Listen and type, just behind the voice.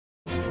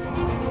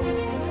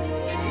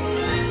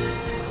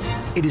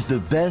It is the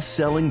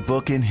best-selling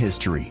book in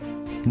history.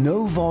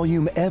 No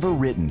volume ever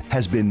written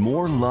has been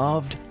more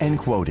loved and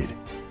quoted.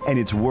 And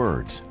its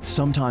words,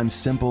 sometimes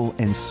simple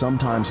and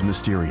sometimes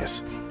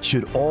mysterious,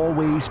 should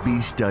always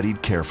be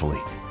studied carefully.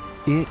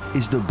 It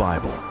is the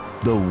Bible,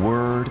 the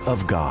Word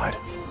of God.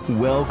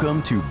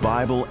 Welcome to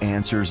Bible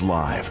Answers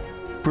Live,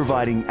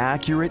 providing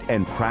accurate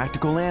and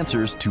practical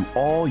answers to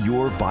all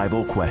your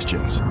Bible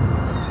questions.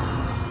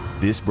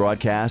 This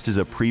broadcast is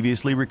a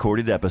previously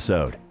recorded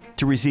episode.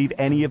 To receive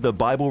any of the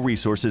Bible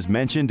resources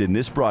mentioned in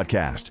this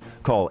broadcast,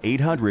 call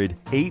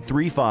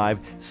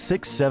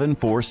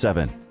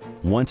 800-835-6747.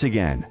 Once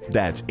again,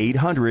 that's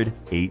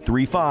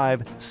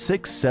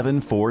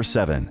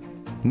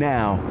 800-835-6747.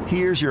 Now,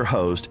 here's your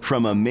host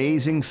from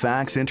Amazing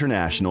Facts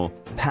International,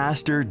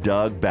 Pastor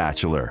Doug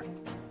Batchelor.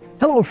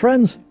 Hello,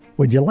 friends.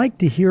 Would you like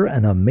to hear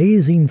an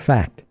amazing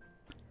fact?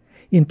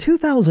 In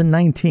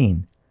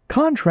 2019,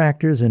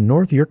 contractors in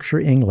North Yorkshire,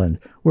 England,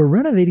 were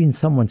renovating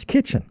someone's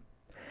kitchen.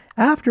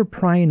 After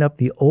prying up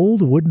the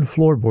old wooden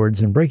floorboards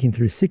and breaking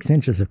through 6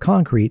 inches of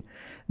concrete,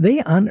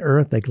 they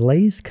unearthed a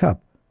glazed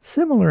cup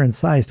similar in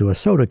size to a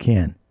soda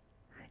can.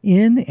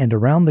 In and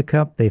around the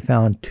cup, they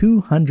found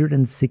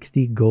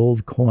 260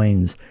 gold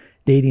coins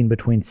dating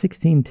between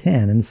 1610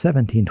 and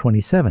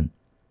 1727.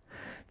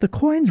 The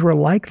coins were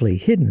likely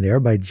hidden there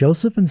by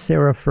Joseph and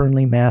Sarah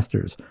Fernley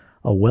Masters,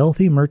 a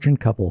wealthy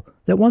merchant couple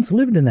that once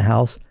lived in the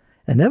house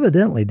and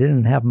evidently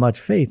didn't have much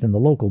faith in the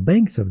local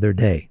banks of their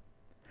day.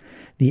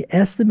 The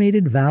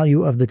estimated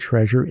value of the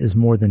treasure is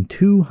more than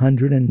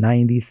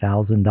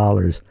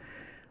 $290,000,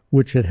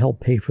 which should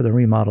help pay for the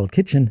remodeled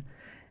kitchen.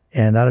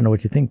 And I don't know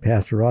what you think,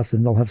 Pastor Ross,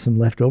 and they'll have some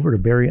left over to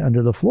bury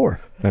under the floor.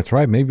 That's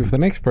right. Maybe for the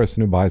next person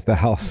who buys the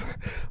house.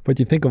 But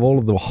you think of all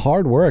of the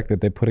hard work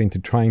that they put into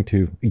trying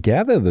to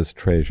gather this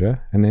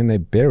treasure, and then they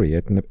bury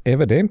it. And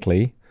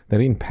evidently, they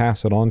didn't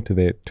pass it on to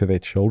their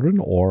children,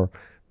 or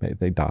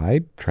they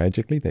died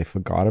tragically. They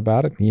forgot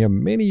about it.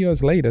 And many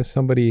years later,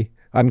 somebody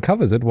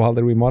uncovers it while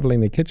they're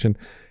remodeling the kitchen.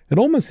 It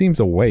almost seems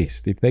a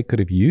waste. If they could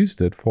have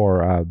used it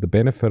for the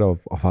benefit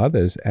of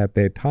others at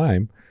their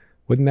time,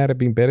 wouldn't that have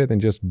been better than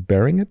just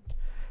burying it?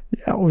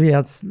 Yeah, well, yeah,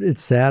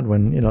 it's sad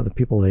when, the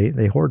people,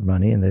 they hoard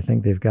money and they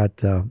think they've got,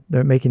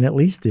 they're making at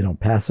least,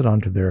 pass it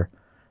on to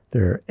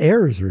their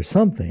heirs or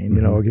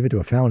something, or give it to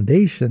a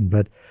foundation.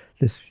 But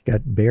this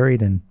got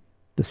buried and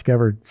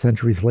discovered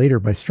centuries later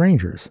by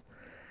strangers.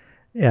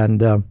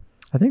 And I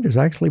think there's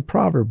actually a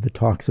proverb that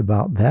talks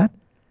about that.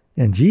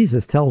 And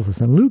Jesus tells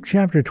us in Luke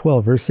chapter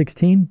 12, verse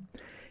 16,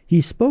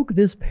 he spoke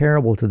this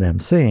parable to them,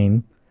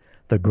 saying,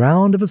 the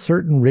ground of a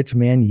certain rich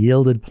man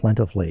yielded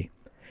plentifully.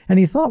 And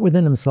he thought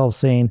within himself,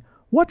 saying,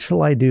 what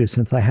shall I do,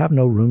 since I have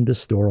no room to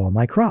store all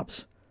my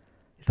crops?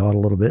 He thought a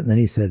little bit, and then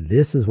he said,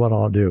 this is what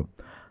I'll do.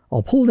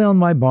 I'll pull down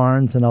my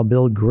barns, and I'll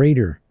build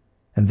greater,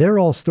 and there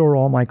I'll store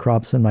all my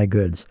crops and my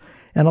goods.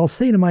 And I'll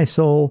say to my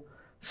soul,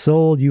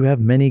 soul, you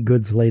have many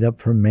goods laid up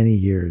for many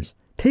years.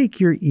 Take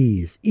your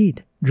ease,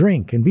 eat,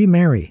 drink, and be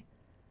merry.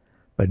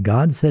 But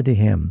God said to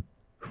him,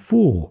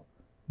 fool,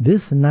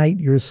 this night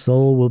your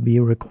soul will be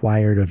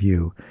required of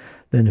you.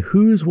 Then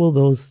whose will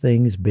those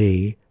things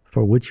be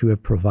for which you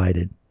have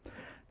provided?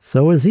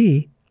 So is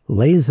he,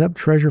 lays up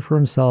treasure for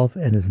himself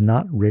and is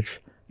not rich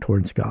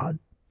towards God.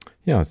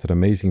 Yeah, it's an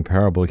amazing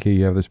parable. Here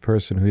you have this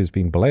person who has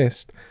been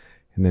blessed,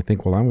 and they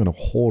think, well, I'm going to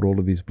hoard all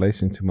of these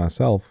blessings to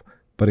myself.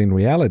 But in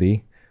reality,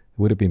 it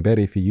would have been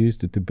better if you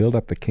used it to build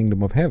up the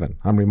kingdom of heaven.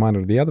 I'm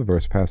reminded of the other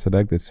verse, Pastor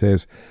Doug, that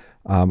says,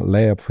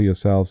 lay up for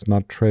yourselves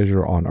not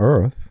treasure on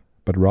earth,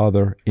 but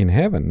rather in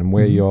heaven. And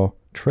where your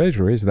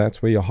treasure is,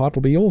 that's where your heart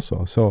will be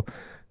also. So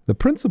the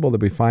principle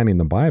that we find in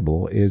the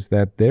Bible is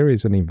that there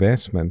is an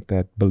investment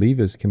that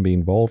believers can be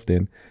involved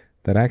in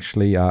that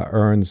actually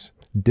earns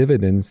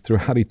dividends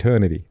throughout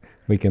eternity.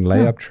 We can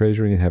lay up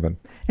treasure in heaven.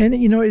 And,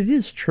 it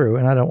is true,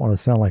 and I don't want to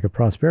sound like a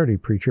prosperity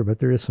preacher, but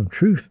there is some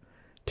truth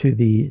to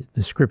the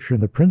scripture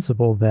and the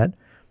principle that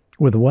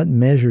with what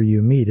measure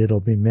you meet,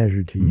 it'll be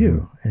measured to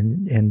you.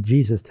 And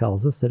Jesus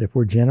tells us that if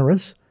we're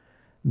generous,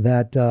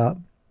 that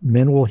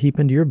men will heap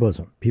into your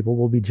bosom. People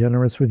will be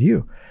generous with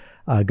you.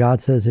 God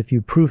says if you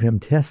prove him,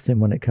 test him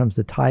when it comes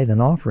to tithe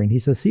and offering. He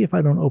says, see if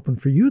I don't open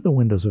for you the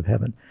windows of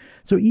heaven.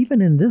 So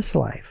even in this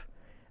life,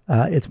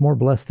 it's more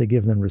blessed to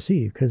give than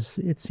receive, because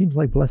it seems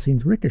like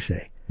blessings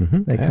ricochet.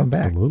 They come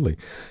back. Absolutely.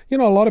 A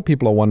lot of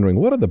people are wondering,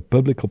 what are the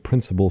biblical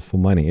principles for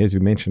money? As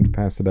you mentioned,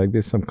 Pastor Doug,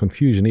 there's some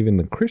confusion even in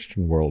the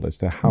Christian world as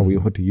to how we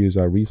ought to use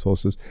our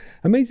resources.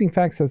 Amazing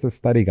Facts has a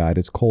study guide.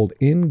 It's called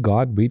In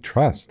God We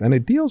Trust, and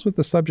it deals with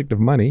the subject of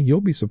money.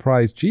 You'll be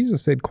surprised.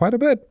 Jesus said quite a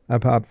bit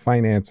about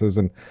finances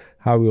and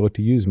how we ought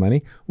to use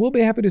money. We'll be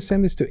happy to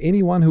send this to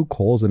anyone who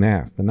calls and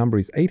asks. The number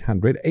is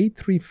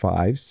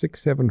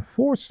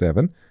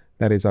 800-835-6747.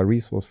 That is our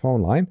resource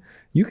phone line.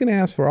 You can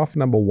ask for offer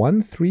number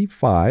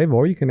 135,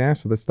 or you can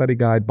ask for the study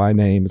guide by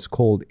name. It's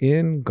called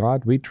In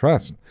God We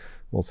Trust.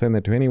 We'll send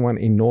that to anyone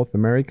in North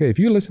America. If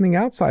you're listening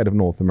outside of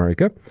North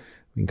America,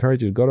 we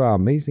encourage you to go to our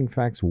Amazing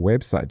Facts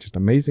website, just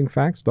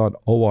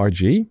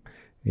amazingfacts.org,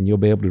 and you'll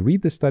be able to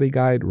read the study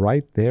guide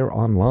right there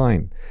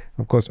online.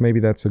 Of course, maybe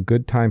that's a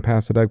good time,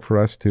 Pastor Doug, for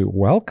us to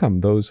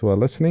welcome those who are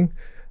listening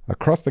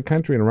across the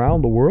country and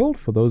around the world.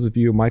 For those of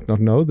you who might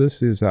not know,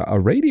 this is a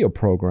radio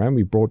program.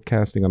 We're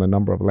broadcasting on a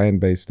number of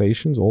land-based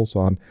stations, also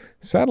on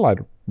satellite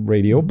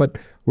radio, but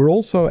we're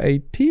also a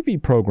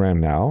TV program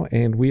now,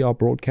 and we are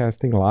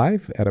broadcasting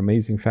live at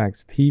Amazing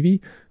Facts TV.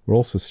 We're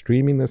also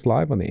streaming this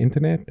live on the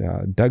internet,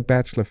 Doug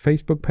Batchelor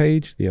Facebook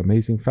page, the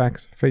Amazing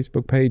Facts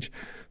Facebook page.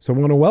 So I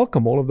want to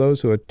welcome all of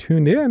those who are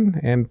tuned in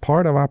and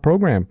part of our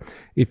program.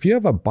 If you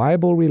have a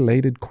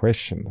Bible-related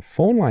question, the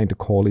phone line to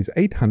call is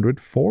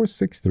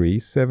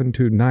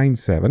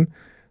 800-463-7297.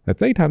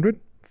 That's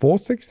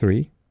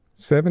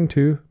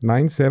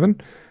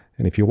 800-463-7297.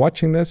 And if you're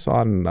watching this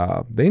on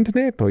the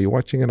internet or you're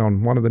watching it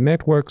on one of the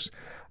networks,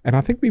 and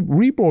I think we're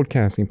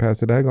rebroadcasting,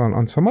 Pastor Doug,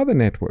 on some other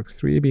networks,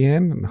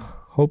 3ABN and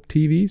Hope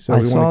TV. So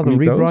I saw the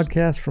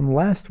rebroadcast from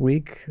last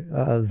week,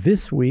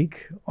 this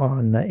week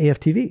on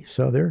AFTV.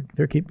 So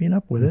they're keeping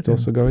up with it. It's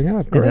also going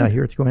out. And I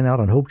hear it's going out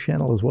on Hope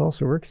Channel as well.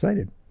 So we're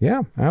excited.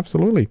 Yeah,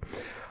 absolutely.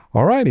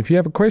 All right. If you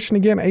have a question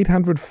again,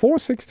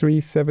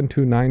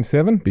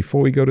 800-463-7297.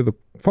 Before we go to the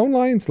phone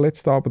lines, let's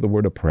start with a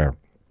word of prayer.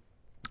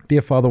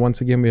 Dear Father,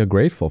 once again, we are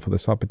grateful for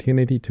this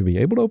opportunity to be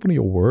able to open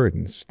your word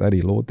and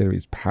study. Lord, there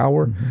is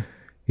power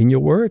in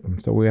your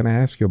word. So we're going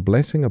to ask your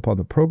blessing upon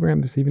the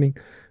program this evening.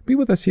 Be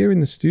with us here in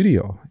the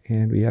studio.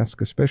 And we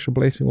ask a special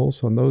blessing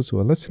also on those who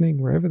are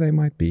listening, wherever they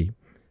might be.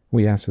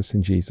 We ask this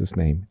in Jesus'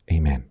 name.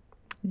 Amen.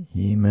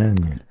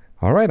 Amen.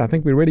 All right. I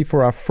think we're ready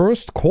for our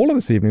first caller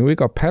this evening. We've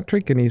got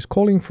Patrick, and he's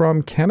calling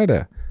from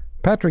Canada.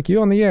 Patrick,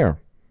 you on the air.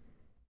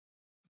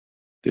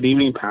 Good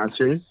evening,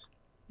 pastors.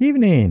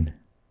 Evening.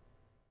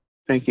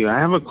 Thank you. I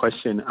have a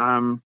question.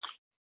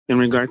 In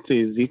regard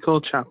to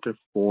Ezekiel chapter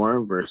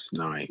 4, verse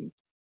 9,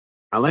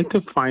 I'd like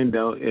to find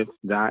out if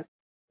that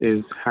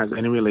has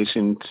any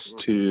relation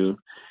to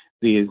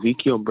the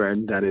Ezekiel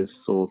bread that is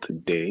sold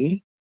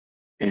today,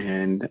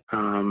 and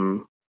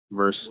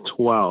verse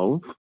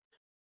 12,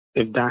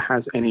 if that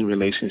has any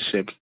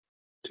relationship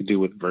to do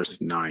with verse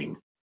 9.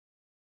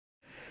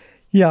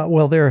 Yeah,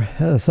 well,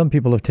 some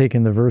people have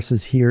taken the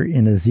verses here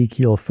in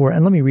Ezekiel 4,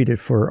 and let me read it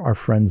for our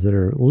friends that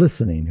are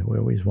listening. We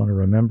always want to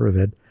remember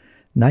that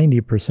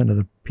 90% of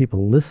the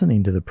people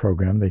listening to the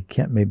program, they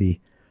can't maybe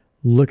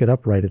look it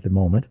up right at the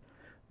moment,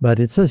 but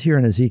it says here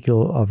in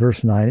Ezekiel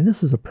verse 9, and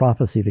this is a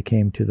prophecy that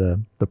came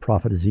to the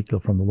prophet Ezekiel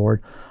from the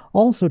Lord.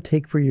 Also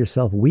take for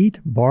yourself wheat,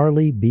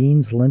 barley,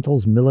 beans,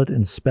 lentils, millet,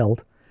 and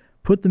spelt.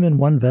 Put them in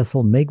one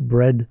vessel, make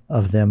bread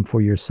of them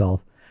for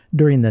yourself.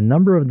 During the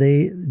number of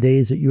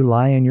days that you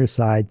lie on your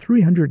side,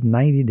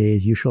 390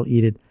 days you shall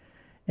eat it,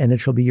 and it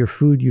shall be your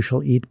food you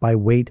shall eat by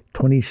weight,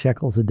 20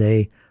 shekels a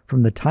day,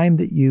 from the time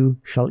that you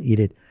shall eat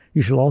it.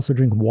 You shall also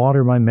drink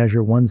water by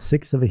measure,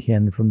 1/6 of a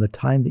hin, from the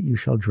time that you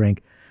shall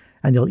drink.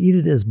 And you'll eat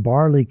it as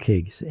barley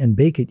cakes, and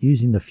bake it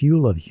using the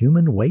fuel of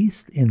human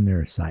waste in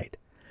their sight.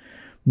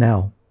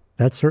 Now,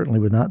 that certainly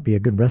would not be a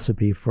good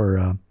recipe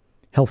for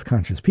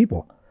health-conscious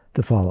people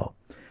to follow.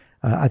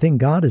 I think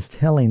God is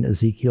telling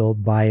Ezekiel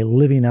by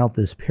living out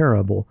this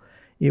parable,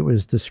 it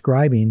was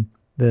describing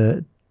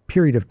the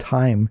period of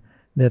time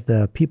that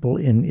the people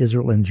in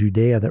Israel and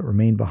Judea that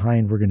remained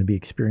behind were going to be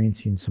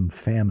experiencing some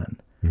famine.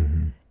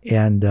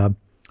 And,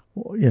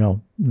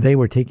 they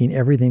were taking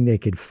everything they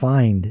could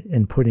find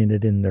and putting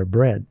it in their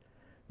bread.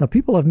 Now,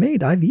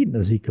 I've eaten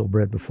Ezekiel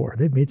bread before.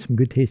 They've made some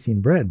good tasting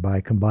bread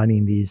by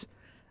combining these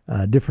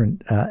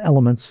different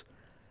elements.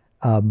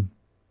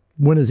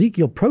 When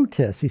Ezekiel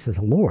protests, he says,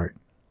 Lord,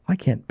 I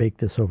can't bake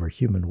this over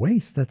human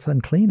waste. That's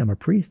unclean. I'm a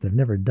priest. I've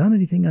never done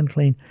anything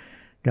unclean.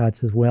 God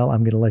says, well, I'm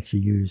going to let you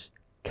use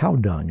cow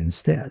dung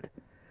instead.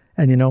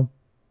 And,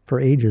 for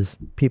ages,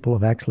 people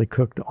have actually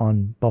cooked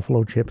on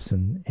buffalo chips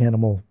and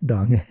animal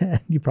dung.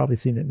 You've probably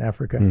seen it in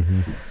Africa.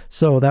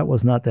 So that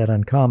was not that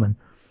uncommon.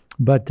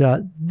 But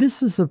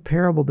this is a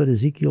parable that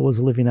Ezekiel was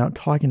living out,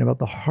 talking about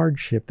the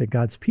hardship that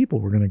God's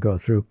people were going to go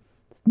through.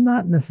 It's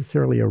not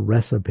necessarily a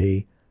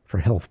recipe for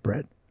health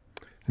bread.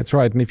 That's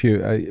right. And if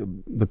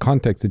the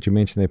context that you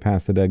mentioned there,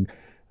 Pastor Doug,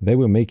 they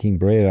were making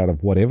bread out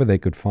of whatever they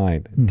could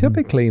find.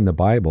 Typically in the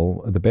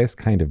Bible, the best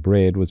kind of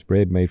bread was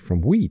bread made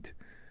from wheat.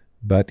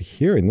 But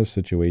here in this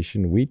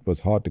situation, wheat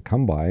was hard to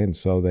come by, and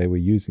so they were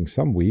using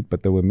some wheat,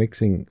 but they were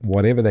mixing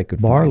whatever they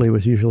could find. Barley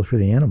was usually for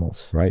the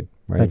animals. Right.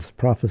 That's the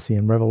prophecy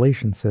in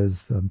Revelation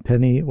says a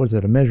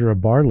measure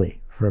of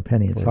barley for a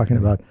penny. It's talking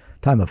about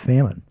time of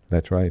famine.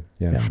 That's right.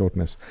 Yeah,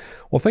 shortness.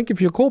 Well, thank you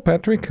for your call,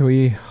 Patrick.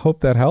 We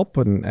hope that helped.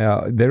 And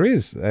there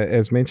is,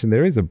 as mentioned,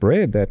 there is a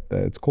bread that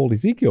it's called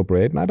Ezekiel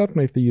bread. And I don't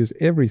know if they use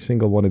every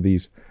single one of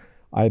these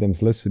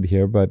items listed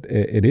here, but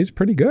it is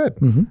pretty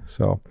good.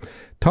 So,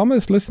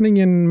 Thomas, listening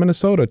in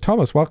Minnesota.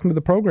 Thomas, welcome to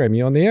the program.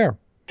 You're on the air.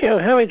 Yeah,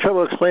 I'm having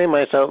trouble explaining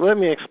myself. Let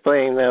me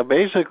explain.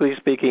 Basically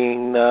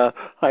speaking,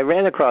 I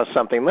ran across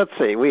something. Let's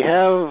see. We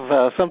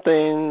have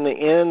something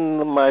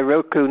in my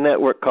Roku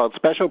network called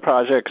Special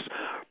Projects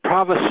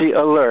Prophecy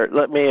Alert.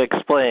 Let me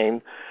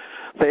explain.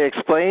 They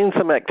explain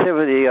some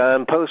activity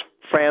on Pope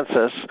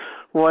Francis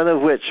one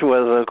of which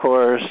was, of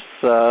course,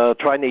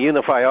 trying to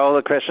unify all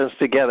the Christians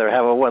together,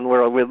 have a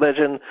one-world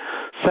religion.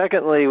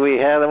 Secondly, we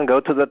had them go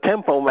to the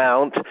Temple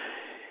Mount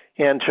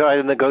and try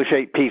to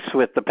negotiate peace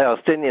with the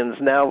Palestinians.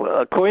 Now,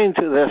 according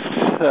to this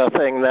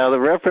thing, now the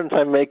reference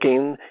I'm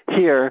making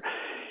here,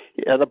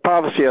 the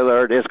Prophecy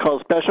Alert, is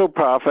called Special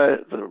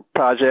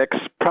Projects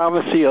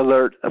Prophecy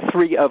Alert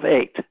 3 of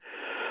 8.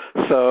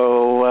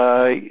 So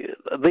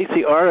at least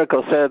the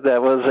article said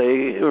that was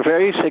a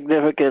very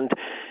significant,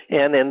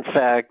 and in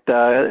fact,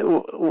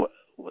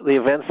 the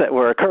events that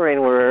were occurring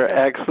were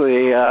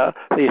actually,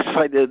 they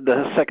cited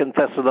the 2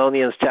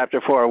 Thessalonians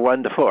chapter 4,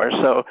 1-4.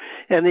 So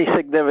any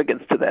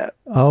significance to that?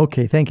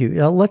 Okay, thank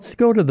you. Let's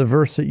go to the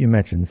verse that you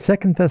mentioned,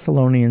 2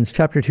 Thessalonians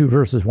chapter 2,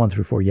 verses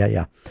 1-4.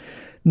 Yeah.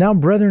 Now,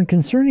 brethren,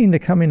 concerning the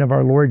coming of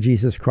our Lord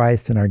Jesus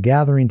Christ and our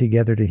gathering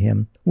together to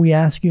him, we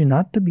ask you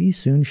not to be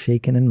soon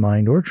shaken in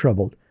mind or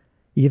troubled,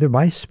 either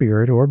by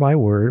spirit or by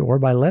word or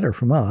by letter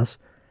from us,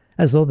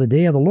 as though the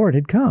day of the Lord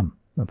had come.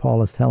 Now,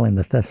 Paul is telling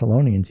the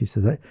Thessalonians, he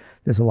says,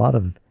 there's a lot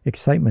of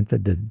excitement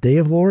that the day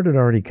of the Lord had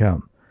already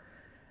come.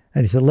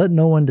 And he said, let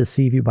no one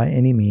deceive you by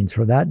any means,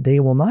 for that day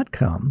will not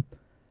come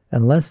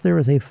unless there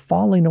is a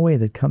falling away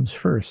that comes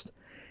first.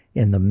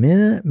 And the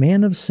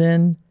man of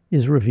sin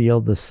is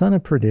revealed, the son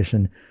of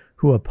perdition,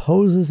 who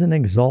opposes and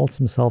exalts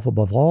himself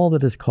above all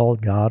that is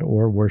called God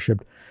or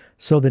worshipped,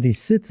 so that he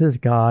sits as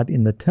God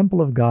in the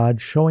temple of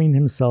God, showing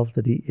himself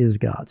that he is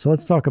God. So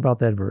let's talk about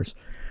that verse.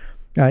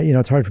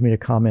 It's hard for me to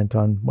comment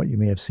on what you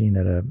may have seen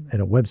at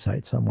a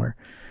website somewhere.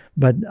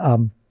 But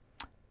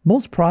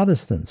most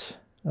Protestants,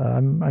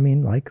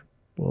 like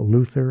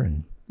Luther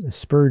and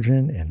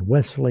Spurgeon and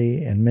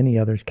Wesley and many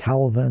others,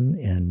 Calvin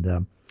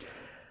and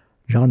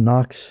John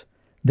Knox,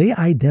 they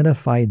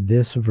identified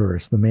this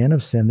verse, the man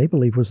of sin, they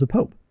believed was the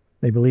Pope.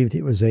 They believed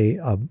it was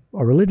a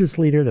religious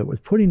leader that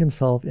was putting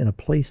himself in a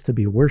place to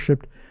be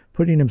worshipped,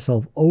 putting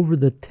himself over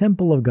the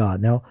temple of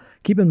God. Now,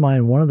 keep in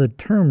mind, one of the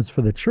terms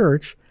for the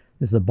church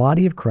is the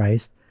body of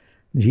Christ.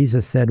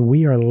 Jesus said,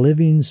 we are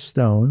living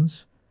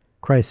stones.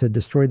 Christ said,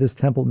 destroy this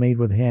temple made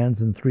with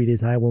hands, in 3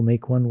 days I will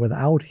make one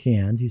without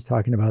hands. He's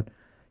talking about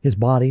his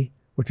body,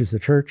 which is the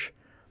church.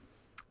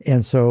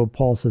 And so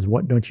Paul says,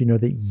 what, don't you know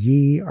that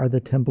ye are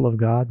the temple of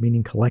God?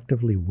 Meaning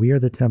collectively, we are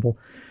the temple.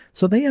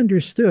 So they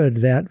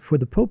understood that for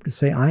the Pope to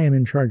say, I am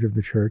in charge of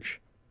the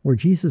church, where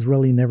Jesus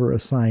really never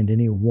assigned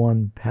any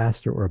one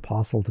pastor or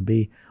apostle to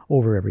be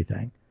over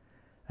everything.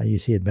 You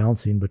see it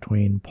bouncing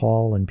between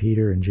Paul and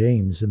Peter and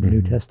James in the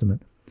New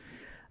Testament.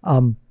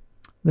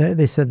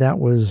 They said that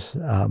was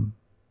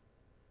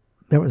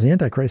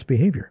Antichrist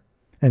behavior.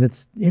 And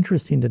it's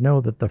interesting to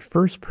know that the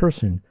first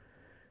person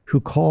who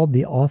called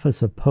the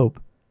office of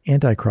Pope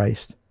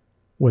Antichrist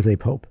was a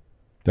Pope.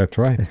 That's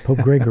right. It's Pope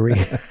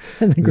Gregory.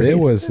 There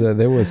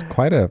was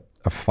quite a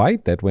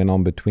fight that went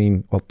on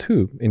between,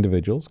 two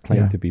individuals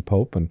claimed to be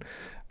Pope, and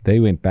they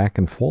went back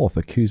and forth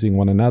accusing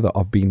one another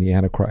of being the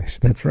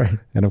Antichrist. That's right.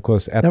 And of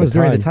course, that was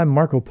during the time of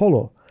Marco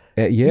Polo.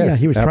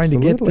 Yes, he was trying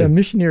absolutely. to get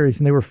missionaries,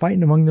 and they were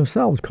fighting among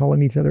themselves,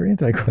 calling each other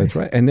Antichrist. That's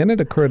right. And then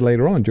it occurred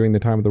later on during the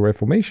time of the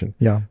Reformation,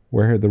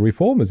 where the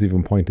Reformers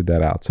even pointed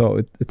that out.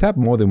 So it's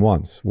happened more than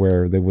once,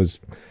 where there was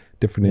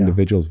different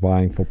individuals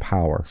vying for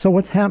power. So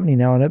what's happening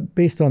now, and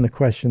based on the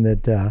question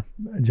that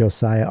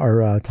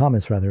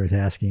Thomas is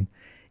asking,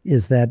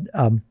 is that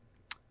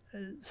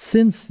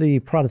since the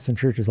Protestant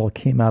churches all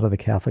came out of the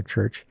Catholic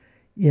Church,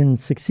 in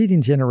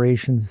succeeding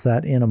generations,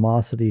 that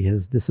animosity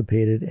has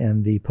dissipated,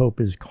 and the Pope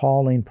is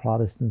calling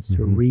Protestants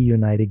to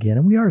reunite again.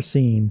 And we are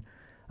seeing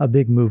a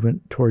big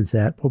movement towards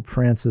that. Pope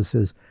Francis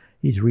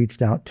he's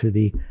reached out to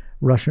the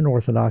Russian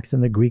Orthodox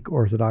and the Greek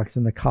Orthodox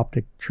and the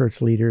Coptic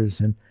church leaders,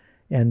 and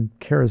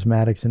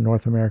charismatics in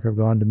North America have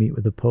gone to meet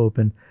with the Pope.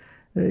 And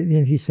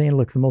he's saying,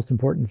 look, the most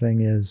important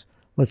thing is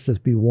let's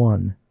just be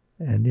one.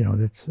 And,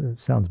 that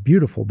sounds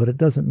beautiful, but it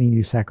doesn't mean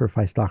you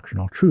sacrifice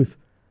doctrinal truth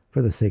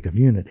for the sake of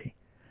unity.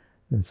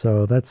 And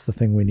so that's the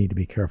thing we need to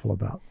be careful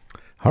about.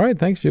 All right,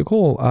 thanks for your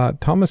call.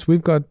 Thomas,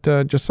 we've got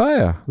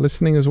Josiah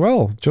listening as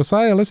well.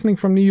 Josiah, listening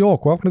from New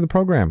York. Welcome to the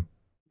program.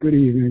 Good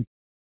evening.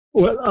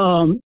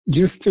 Well,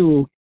 just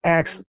to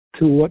ask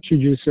to what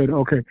you just said,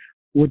 okay,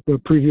 with the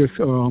previous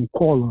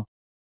caller.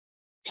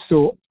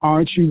 So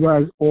aren't you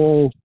guys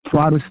all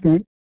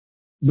Protestant?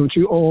 Don't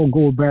you all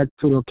go back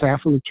to the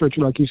Catholic Church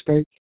like you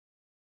state?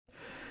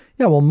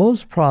 Yeah, well,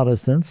 most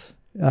Protestant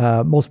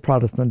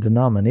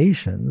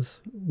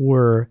denominations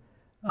were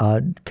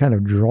kind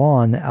of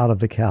drawn out of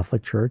the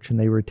Catholic Church, and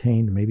they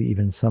retained maybe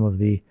even some of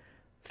the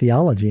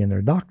theology in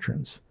their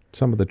doctrines.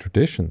 Some of the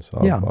traditions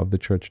of the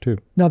church, too.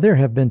 Now, there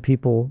have been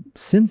people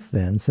since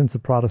then, since the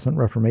Protestant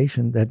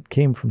Reformation, that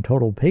came from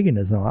total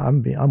paganism.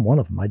 I'm one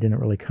of them. I didn't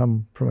really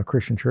come from a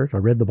Christian church. I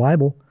read the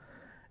Bible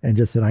and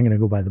just said, I'm going to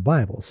go by the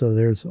Bible. So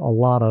there's a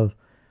lot of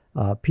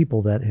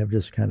people that have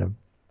just kind of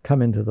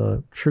come into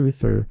the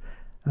truth or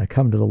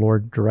come to the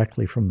Lord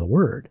directly from the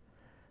Word.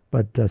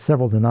 But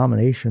several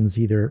denominations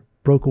either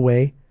broke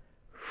away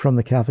from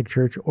the Catholic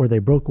Church or they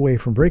broke away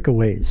from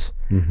breakaways,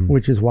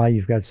 which is why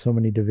you've got so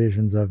many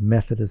divisions of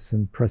Methodists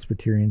and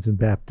Presbyterians and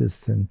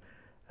Baptists and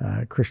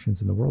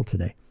Christians in the world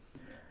today.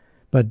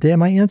 But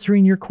am I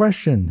answering your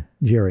question,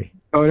 Jerry?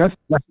 Oh,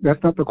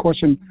 that's not the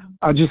question.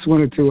 I just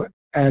wanted to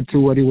add to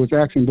what he was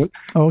asking, but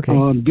okay.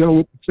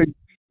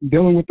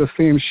 Dealing with the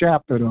same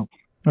chapter though.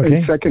 Okay.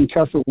 In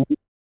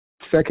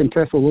Second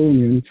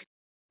Thessalonians,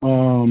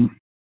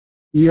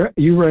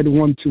 you read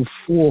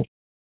 1-4.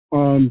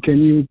 Can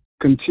you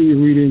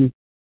continue reading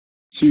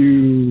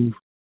to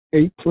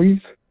 8,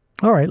 please?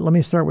 All right, let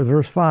me start with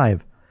verse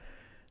 5.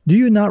 Do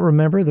you not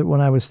remember that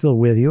when I was still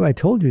with you, I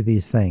told you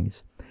these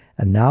things?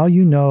 And now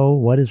you know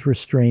what is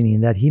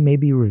restraining, that he may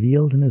be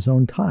revealed in his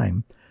own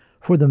time.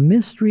 For the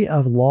mystery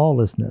of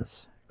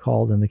lawlessness,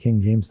 called in the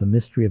King James the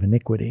mystery of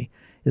iniquity,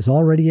 is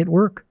already at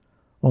work.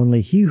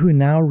 Only he who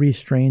now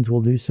restrains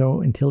will do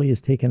so until he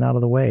is taken out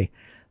of the way.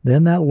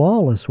 Then that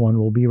lawless one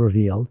will be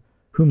revealed,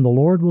 whom the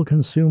Lord will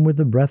consume with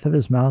the breath of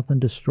his mouth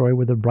and destroy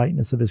with the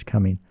brightness of his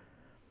coming.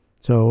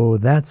 So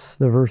that's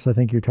the verse I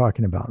think you're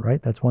talking about,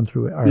 right? That's 1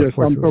 through 4. Yes,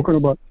 I'm talking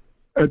about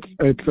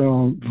it's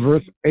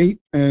verse 8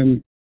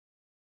 and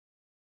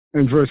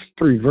verse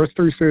 3. Verse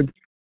 3 said,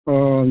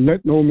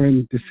 let no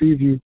man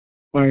deceive you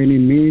by any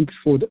means,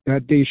 for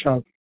that day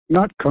shall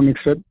not come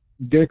except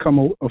there come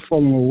a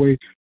falling away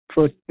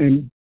first,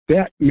 and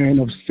that man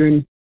of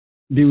sin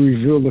be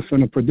revealed, the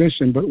son of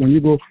perdition. But when you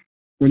go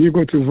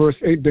to verse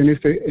 8, then it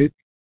say,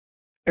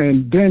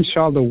 and then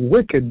shall the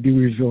wicked be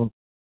revealed,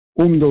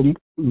 whom the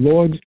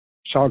Lord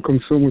shall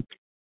consume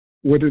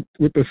with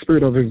the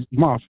spirit of his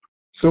mouth.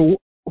 So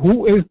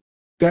who is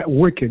that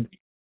wicked?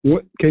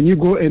 Can you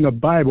go in the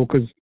Bible?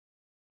 Because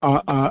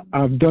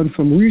I've done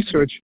some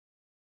research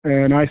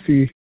and I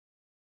see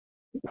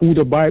who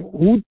does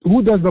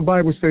the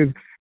Bible says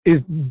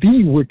is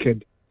the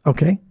wicked.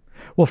 Okay.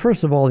 Well,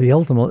 first of all, the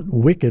ultimate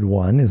wicked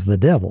one is the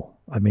devil.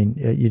 I mean,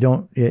 you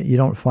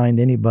don't find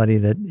anybody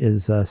that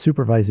is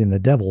supervising the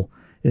devil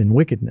in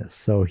wickedness.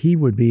 So he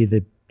would be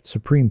the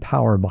supreme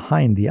power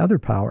behind the other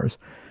powers.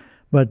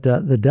 But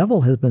the devil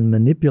has been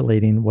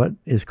manipulating what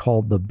is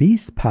called the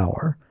beast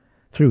power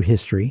through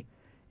history.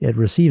 It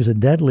receives a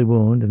deadly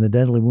wound, and the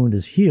deadly wound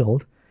is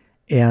healed.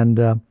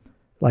 And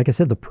like I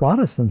said, the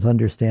Protestants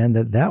understand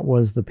that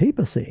was the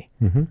papacy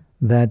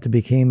that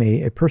became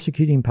a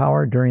persecuting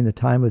power during the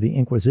time of the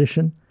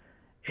Inquisition,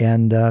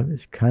 and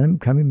it's kind of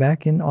coming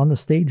back in on the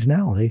stage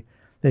now.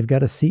 They've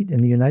got a seat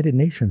in the United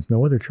Nations.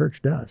 No other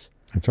church does.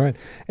 That's right.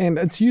 And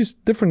it's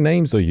used, different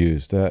names are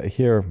used.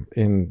 Here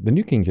in the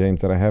New King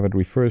James that I have, it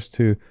refers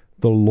to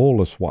the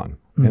lawless one.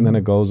 And then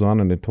it goes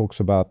on and it talks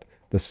about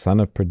the son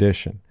of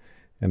perdition.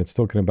 And it's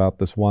talking about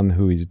this one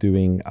who is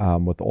doing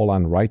with all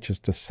unrighteous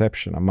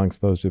deception amongst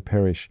those who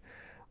perish.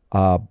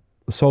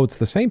 So it's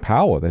the same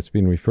power that's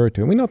been referred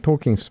to. And we're not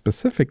talking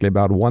specifically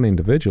about one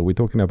individual. We're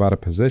talking about a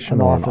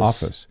position or an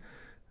office.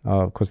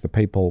 Because the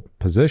papal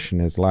position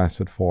has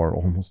lasted for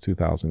almost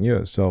 2,000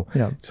 years. So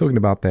it's talking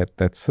about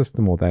that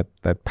system or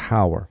that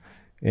power.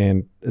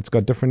 And it's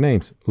got different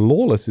names.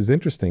 Lawless is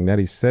interesting, that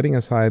he's setting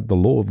aside the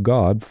law of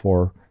God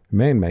for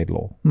man-made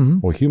law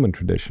or human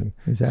tradition.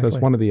 Exactly. So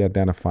it's one of the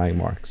identifying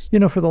marks. You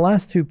know, for the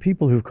last two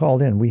people who've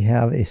called in, we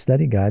have a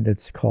study guide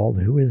that's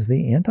called Who is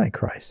the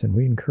Antichrist? And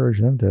we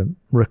encourage them to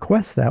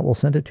request that. We'll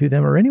send it to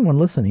them or anyone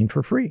listening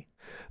for free.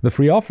 The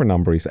free offer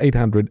number is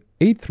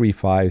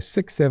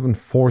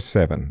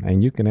 800-835-6747,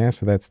 and you can ask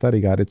for that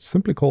study guide. It's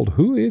simply called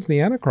Who is the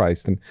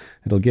Antichrist? And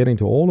it'll get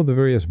into all of the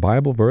various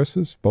Bible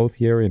verses, both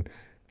here in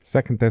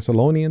 2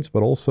 Thessalonians,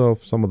 but also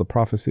some of the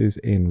prophecies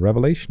in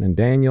Revelation and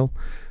Daniel.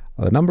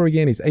 The number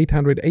again is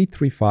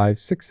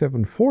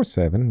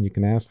 800-835-6747. You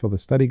can ask for the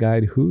study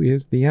guide, Who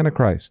is the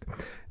Antichrist?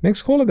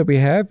 Next caller that we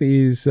have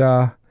is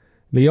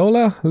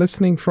Leola,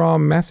 listening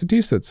from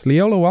Massachusetts.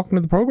 Leola, welcome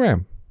to the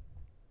program.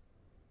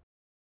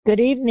 Good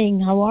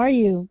evening. How are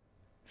you?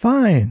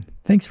 Fine.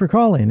 Thanks for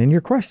calling. And your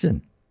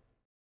question?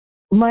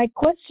 My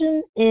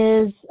question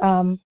is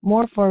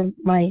more for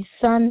my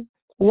son.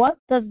 What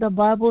does the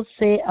Bible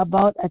say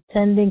about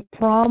attending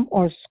prom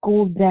or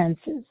school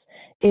dances?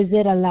 Is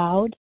it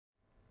allowed?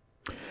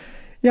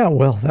 Yeah,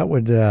 well, that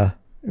would, of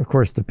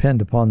course,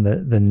 depend upon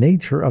the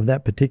nature of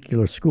that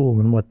particular school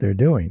and what they're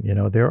doing. You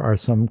know, there are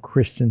some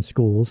Christian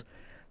schools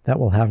that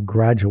will have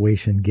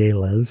graduation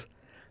galas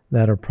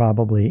that are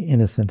probably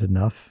innocent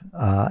enough.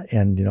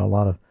 And, you know, a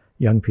lot of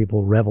young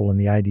people revel in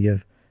the idea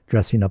of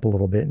dressing up a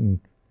little bit and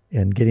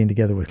getting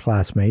together with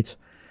classmates.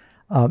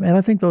 And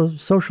I think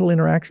those social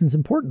interactions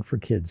important for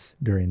kids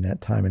during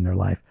that time in their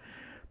life.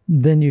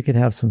 Then you could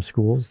have some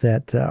schools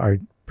that are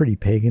pretty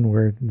pagan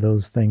where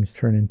those things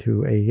turn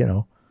into a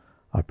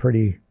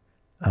pretty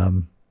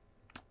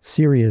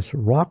serious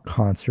rock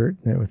concert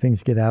where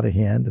things get out of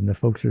hand and the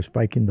folks are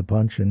spiking the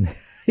punch and,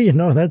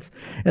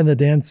 and the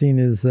dancing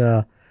is,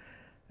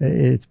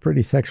 it's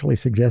pretty sexually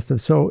suggestive.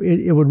 So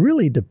it would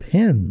really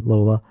depend,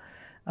 Lola.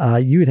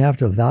 You would have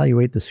to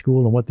evaluate the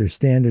school and what their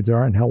standards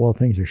are and how well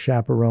things are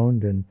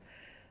chaperoned. And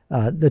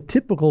the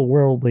typical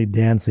worldly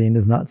dancing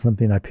is not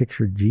something I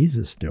pictured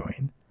Jesus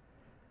doing.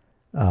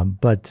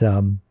 But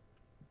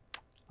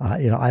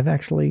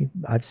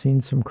I've seen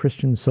some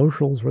Christian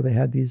socials where they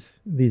had these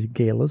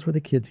galas where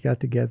the kids got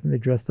together and they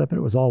dressed up, and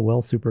it was all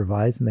well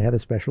supervised, and they had a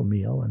special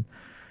meal,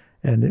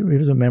 and it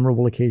was a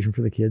memorable occasion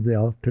for the kids. They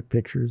all took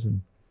pictures,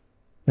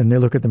 and they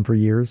look at them for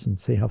years and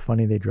say how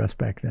funny they dressed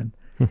back then.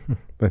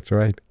 That's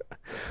right.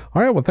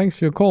 All right. Well, thanks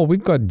for your call.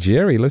 We've got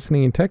Jerry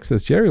listening in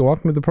Texas. Jerry,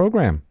 welcome to the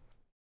program.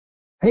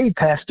 Hey,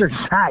 Pastor.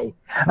 Hi.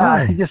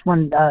 Hi. Just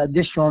one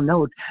additional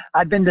note.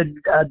 I've been to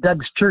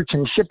Doug's church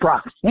in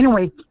Shiprock.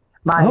 Anyway,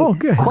 my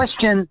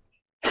question,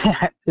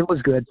 it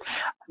was good.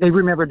 They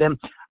remembered them.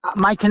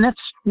 My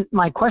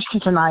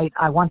question tonight,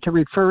 I want to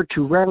refer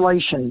to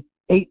Revelation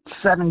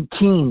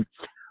 8:17,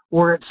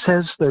 where it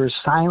says there's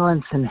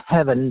silence in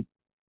heaven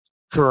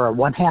for a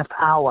 1/2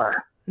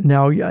 hour.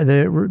 Now,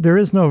 there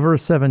is no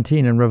verse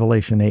 17 in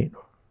Revelation 8.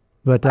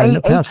 But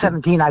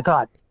 8:17, I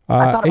thought.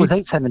 I thought it was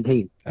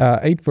 8:17.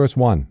 8 verse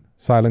 1.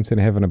 Silence in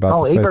heaven about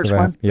the space of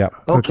heaven. Yeah.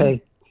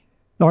 Okay.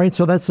 All right.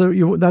 So that's what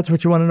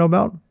you want to know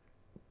about?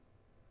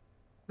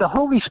 The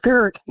Holy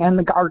Spirit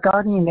and our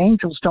guardian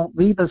angels don't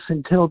leave us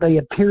until they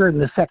appear in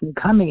the second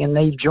coming and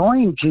they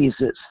join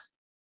Jesus.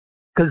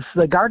 Because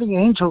the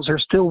guardian angels are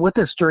still with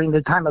us during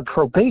the time of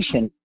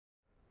probation.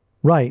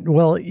 Right.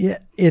 Well,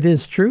 it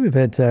is true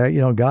that,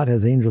 God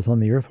has angels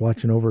on the earth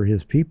watching over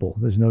his people.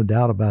 There's no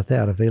doubt about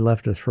that. If they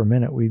left us for a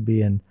minute, we'd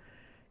be in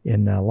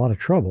a lot of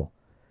trouble.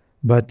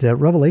 But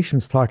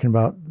Revelation's talking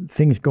about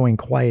things going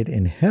quiet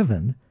in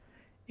heaven,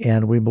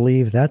 and we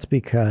believe that's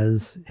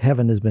because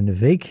heaven has been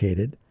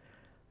vacated.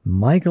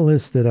 Michael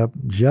has stood up,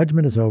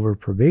 judgment is over,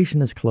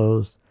 probation is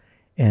closed,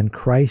 and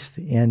Christ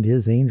and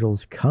his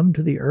angels come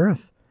to the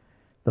earth.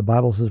 The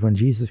Bible says when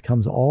Jesus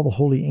comes, all the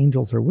holy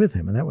angels are with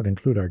him, and that would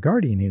include our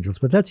guardian angels.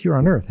 But that's here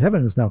on earth.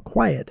 Heaven is now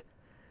quiet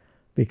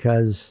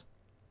because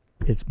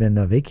it's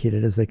been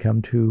vacated as they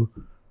come to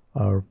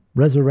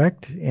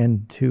resurrect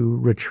and to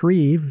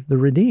retrieve the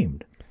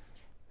redeemed.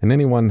 And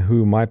anyone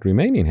who might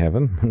remain in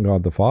heaven,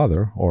 God the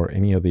Father, or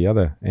any of the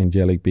other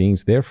angelic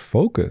beings, their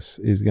focus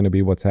is going to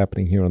be what's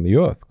happening here on the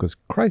earth because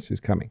Christ is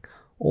coming.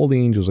 All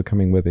the angels are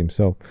coming with him.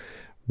 So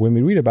when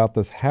we read about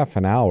this half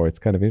an hour, it's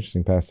kind of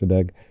interesting, Pastor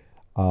Doug.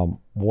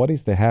 What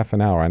is the half an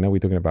hour? I know we're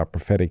talking about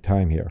prophetic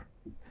time here.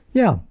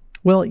 Yeah.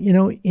 Well,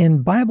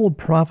 in Bible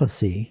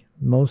prophecy,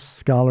 most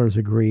scholars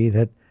agree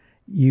that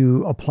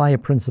you apply a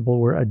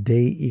principle where a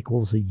day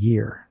equals a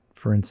year.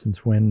 For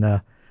instance,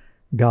 when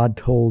God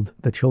told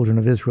the children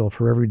of Israel,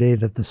 for every day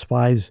that the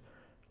spies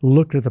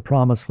looked at the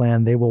promised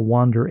land, they will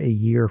wander a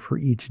year for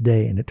each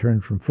day. And it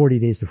turned from 40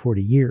 days to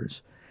 40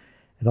 years.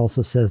 It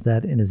also says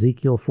that in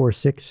Ezekiel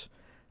 4:6,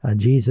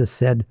 Jesus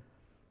said,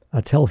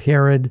 tell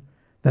Herod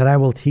that I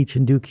will teach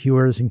and do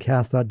cures and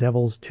cast out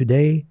devils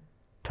today,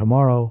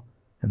 tomorrow,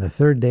 and the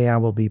third day I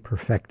will be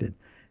perfected.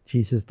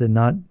 Jesus did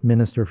not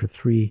minister for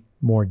 3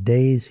 more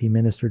days. He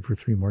ministered for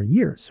 3 more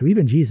years. So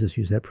even Jesus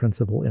used that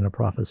principle in a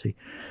prophecy.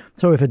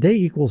 So if a day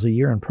equals a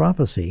year in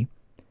prophecy,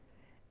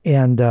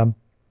 and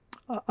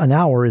an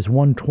hour is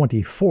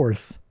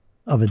 1/24th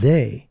of a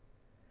day,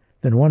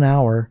 then 1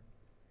 hour,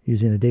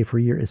 using a day for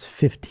a year, is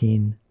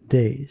 15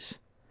 days.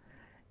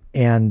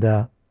 And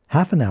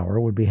half an hour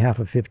would be half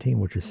of 15,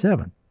 which is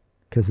 7,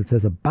 because it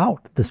says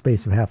about the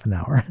space of half an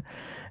hour.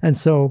 And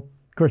so,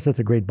 of course, that's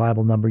a great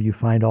Bible number you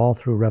find all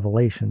through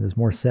Revelation. There's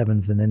more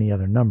 7s than any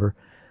other number.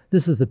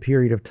 This is the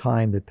period of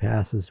time that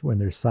passes when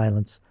there's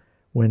silence,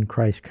 when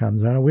Christ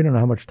comes. I know we don't know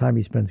how much time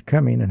he spends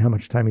coming and how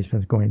much time he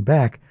spends going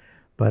back,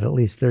 but at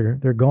least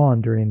they're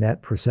gone during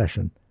that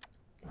procession.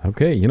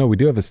 Okay, we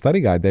do have a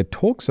study guide that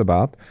talks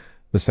about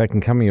the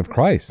second coming of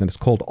Christ, and it's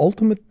called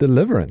Ultimate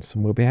Deliverance.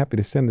 And we'll be happy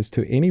to send this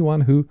to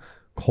anyone who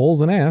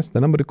calls and asks.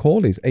 The number to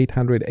call is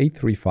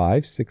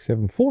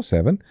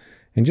 800-835-6747.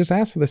 And just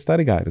ask for the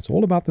study guide. It's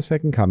all about the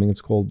second coming.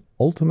 It's called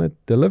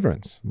Ultimate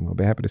Deliverance. And we'll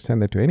be happy to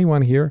send that to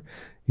anyone here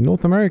in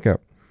North America.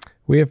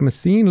 We have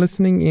Massine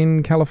listening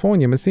in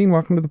California. Massine,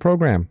 welcome to the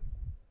program.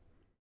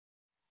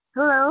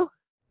 Hello.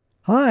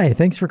 Hi,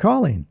 thanks for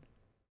calling.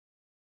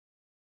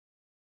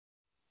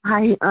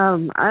 Hi,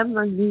 I'm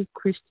a new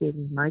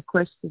Christian. My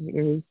question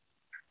is,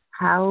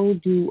 how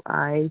do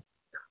I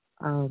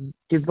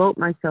devote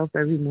myself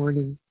every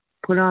morning,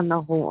 put on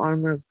the whole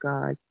armor of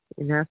God,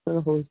 and ask for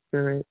the Holy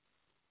Spirit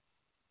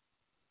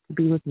to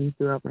be with me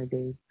throughout my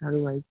day? How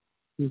do I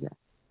do that?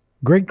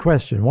 Great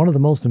question. One of the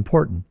most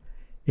important.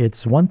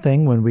 It's one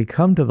thing when we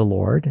come to the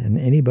Lord, and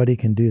anybody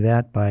can do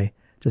that by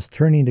just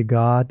turning to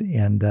God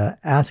and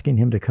asking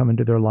him to come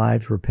into their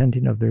lives,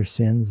 repenting of their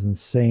sins and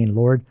saying,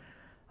 Lord,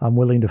 I'm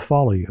willing to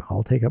follow you.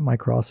 I'll take up my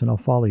cross and I'll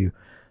follow you.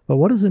 But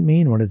what does it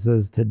mean when it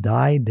says to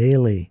die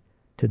daily,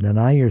 to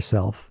deny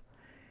yourself?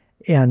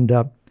 And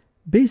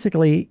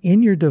basically,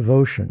 in your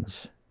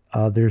devotions,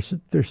 there's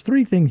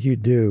 3 things you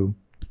do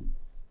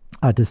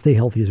to stay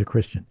healthy as a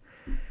Christian.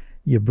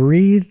 You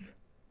breathe,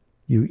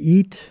 you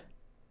eat,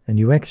 and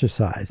you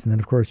exercise. And then,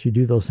 of course, you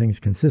do those things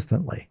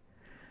consistently.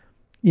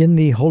 In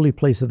the holy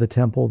place of the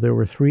temple, there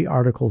were 3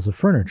 articles of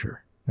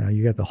furniture. Now,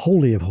 you got the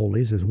Holy of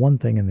Holies. There's one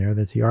thing in there.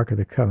 That's the Ark of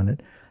the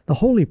Covenant. The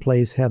holy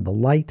place had the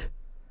light.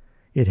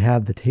 It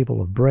had the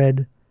table of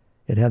bread.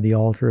 It had the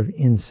altar of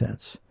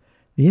incense.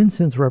 The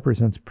incense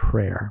represents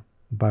prayer.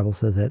 The Bible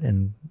says that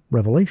in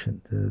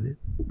Revelation. The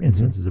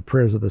incense is the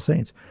prayers of the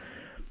saints.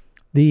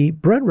 The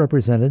bread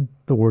represented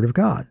the Word of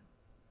God.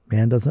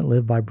 Man doesn't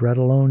live by bread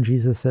alone,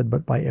 Jesus said,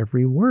 but by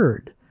every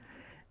word.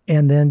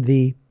 And then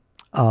the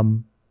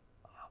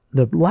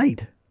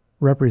light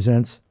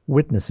represents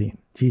witnessing.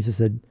 Jesus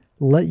said,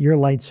 let your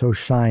light so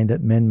shine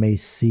that men may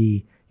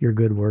see your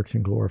good works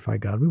and glorify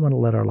God. We want to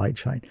let our light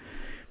shine.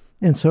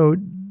 And so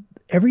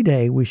every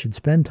day we should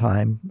spend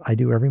time. I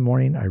do every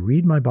morning. I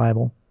read my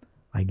Bible.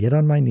 I get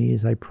on my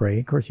knees. I pray.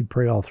 Of course, you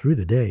pray all through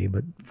the day,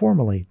 but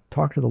formally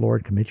talk to the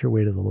Lord, commit your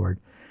way to the Lord.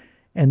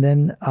 And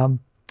then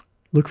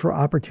look for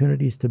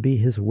opportunities to be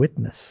his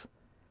witness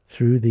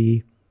through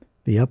the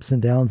ups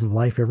and downs of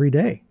life every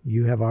day.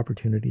 You have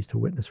opportunities to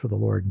witness for the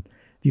Lord.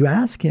 If you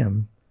ask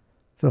him,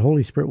 the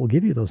Holy Spirit will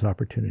give you those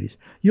opportunities.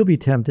 You'll be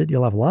tempted.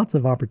 You'll have lots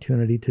of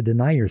opportunity to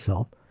deny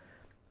yourself.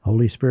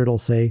 Holy Spirit will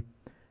say,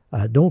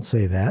 don't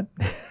say that,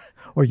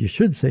 or you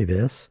should say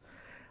this,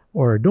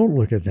 or don't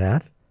look at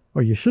that,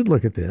 or you should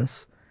look at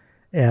this.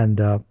 And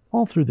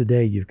all through the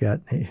day, you've got,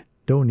 hey,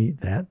 don't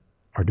eat that,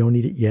 or don't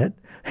eat it yet.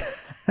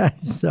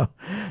 So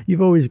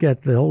you've always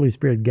got the Holy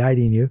Spirit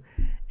guiding you.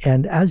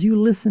 And as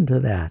you listen to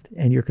that,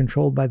 and you're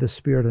controlled by the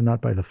Spirit and not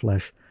by the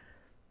flesh,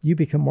 you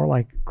become more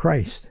like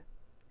Christ.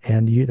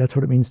 And that's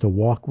what it means to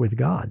walk with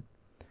God.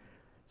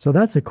 So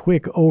that's a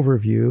quick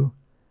overview,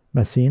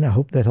 Massine. I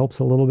hope that helps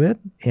a little bit.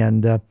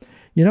 And,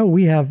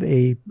 we have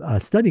a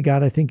study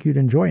guide I think you'd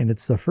enjoy, and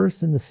it's the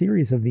first in the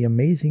series of the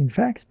Amazing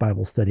Facts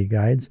Bible Study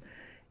Guides.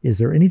 Is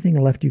there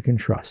anything left you can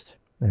trust?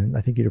 And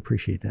I think you'd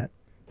appreciate that.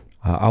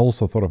 I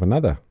also thought of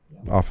another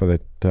offer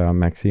that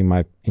Maxine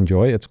might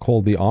enjoy. It's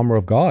called The Armor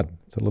of God.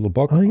 It's a little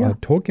book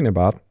talking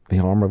about the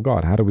armor of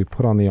God. How do we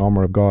put on the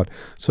armor of God?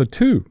 So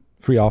 2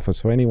 free offers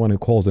for anyone who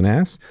calls and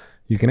asks.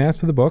 You can ask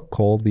for the book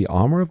called The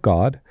Armor of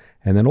God,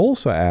 and then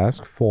also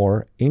ask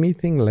for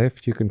anything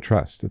left you can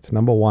trust. It's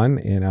number 1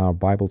 in our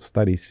Bible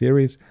study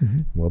series.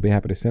 We'll be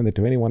happy to send it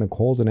to anyone who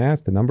calls and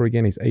asks. The number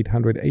again is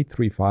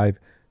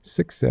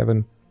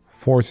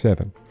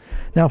 800-835-6747.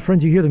 Now,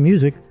 friends, you hear the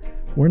music.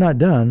 We're not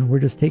done. We're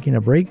just taking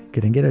a break.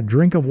 Get a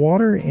drink of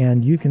water,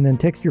 and you can then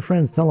text your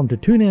friends. Tell them to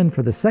tune in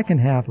for the second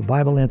half of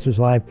Bible Answers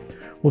Live.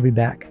 We'll be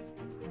back.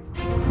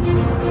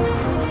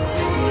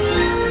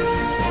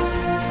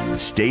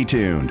 Stay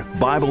tuned.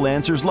 Bible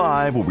Answers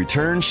Live will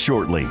return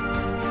shortly.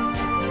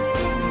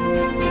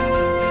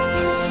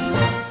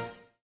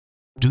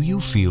 Do you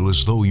feel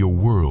as though your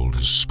world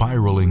is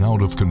spiraling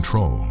out of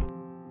control?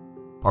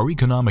 Are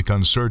economic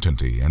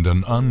uncertainty and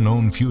an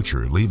unknown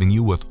future leaving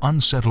you with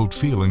unsettled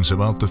feelings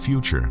about the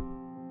future?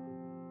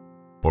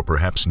 Or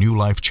perhaps new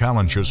life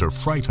challenges are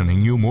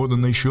frightening you more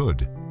than they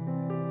should?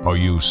 Are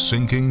you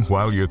sinking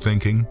while you're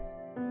thinking?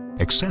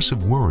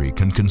 Excessive worry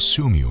can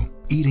consume you,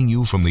 eating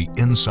you from the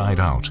inside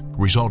out,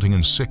 resulting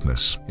in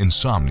sickness,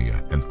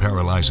 insomnia, and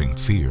paralyzing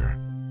fear.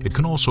 It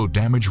can also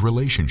damage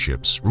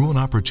relationships, ruin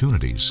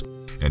opportunities,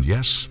 and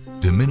yes,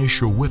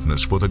 diminish your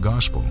witness for the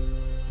gospel.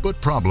 But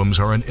problems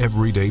are an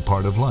everyday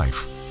part of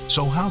life.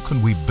 So how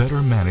can we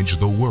better manage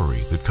the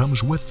worry that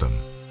comes with them?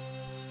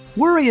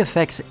 Worry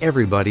affects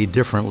everybody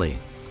differently,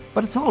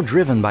 but it's all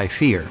driven by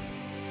fear.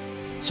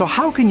 So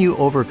how can you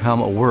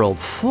overcome a world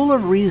full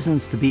of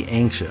reasons to be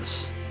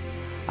anxious?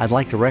 I'd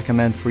like to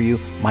recommend for you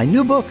my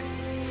new book,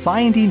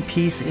 Finding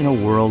Peace in a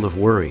World of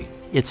Worry.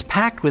 It's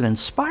packed with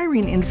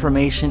inspiring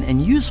information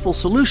and useful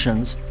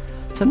solutions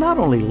to not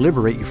only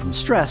liberate you from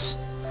stress,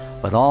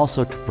 but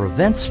also to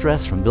prevent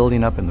stress from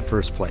building up in the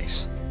first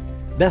place.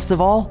 Best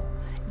of all,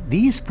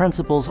 these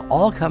principles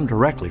all come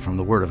directly from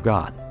the Word of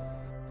God.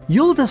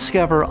 You'll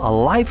discover a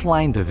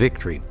lifeline to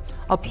victory,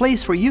 a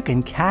place where you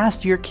can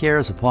cast your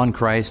cares upon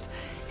Christ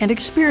and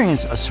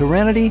experience a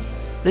serenity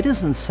that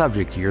isn't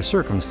subject to your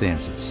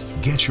circumstances.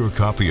 Get your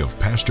copy of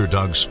Pastor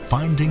Doug's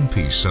Finding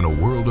Peace in a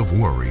World of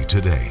Worry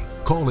today.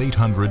 Call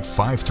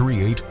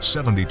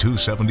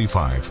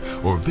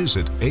 800-538-7275 or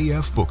visit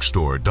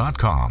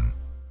afbookstore.com.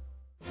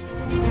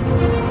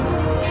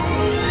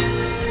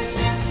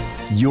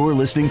 You're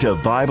listening to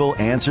Bible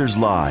Answers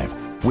Live,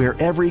 where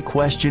every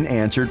question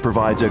answered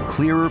provides a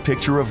clearer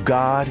picture of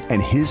God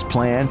and His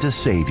plan to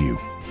save you.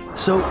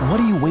 So what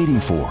are you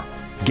waiting for?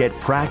 Get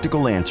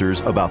practical answers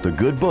about the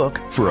good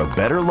book for a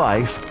better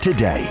life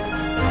today.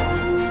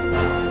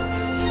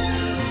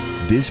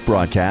 This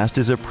broadcast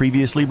is a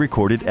previously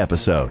recorded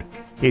episode.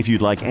 If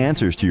you'd like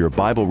answers to your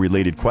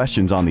Bible-related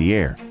questions on the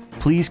air,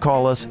 please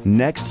call us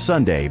next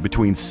Sunday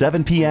between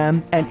 7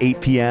 p.m. and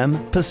 8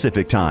 p.m.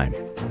 Pacific Time.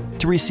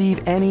 To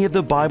receive any of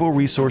the Bible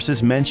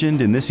resources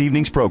mentioned in this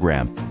evening's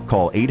program,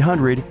 call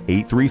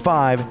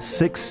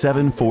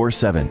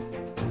 800-835-6747.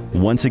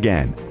 Once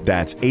again,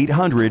 that's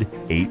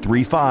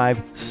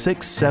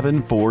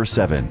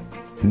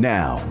 800-835-6747.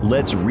 Now,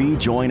 let's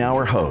rejoin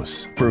our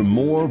hosts for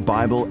more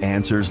Bible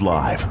Answers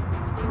Live.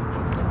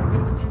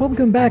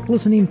 Welcome back,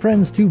 listening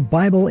friends, to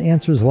Bible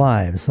Answers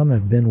Live. Some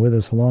have been with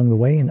us along the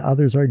way, and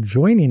others are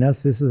joining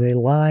us. This is a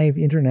live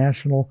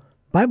international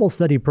Bible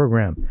study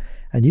program,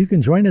 and you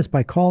can join us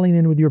by calling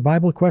in with your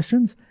Bible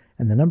questions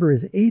And the number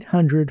is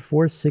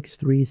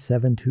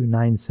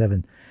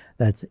 800-463-7297.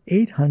 That's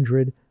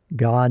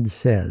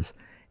 800-GOD-SAYS.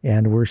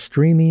 And we're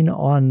streaming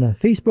on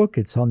Facebook.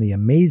 It's on the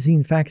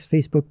Amazing Facts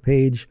Facebook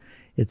page.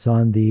 It's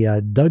on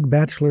the Doug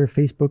Batchelor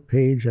Facebook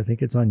page. I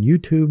think it's on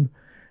YouTube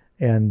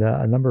and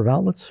a number of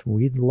outlets.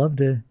 We'd love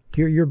to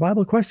hear your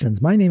Bible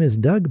questions. My name is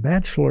Doug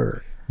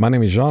Batchelor. My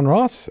name is Jean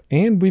Ross,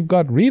 and we've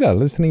got Rita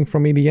listening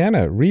from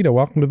Indiana. Rita,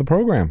 welcome to the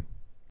program.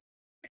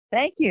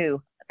 Thank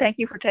you. Thank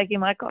you for taking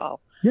my call.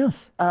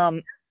 Yes.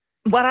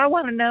 What I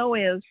want to know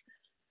is,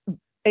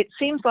 it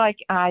seems like,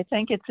 I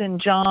think it's in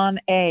John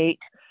 8,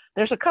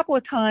 there's a couple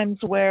of times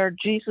where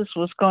Jesus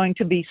was going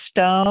to be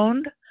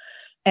stoned,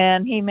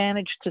 and he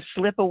managed to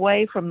slip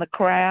away from the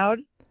crowd.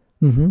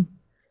 Mm-hmm.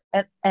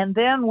 And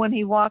then when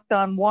he walked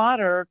on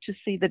water to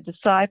see the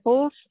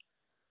disciples,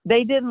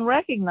 they didn't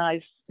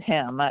recognize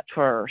him at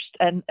first.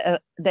 And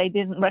they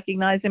didn't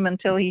recognize him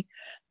until he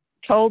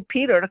told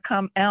Peter to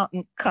come out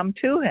and come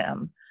to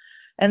him.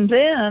 And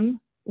then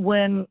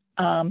when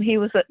he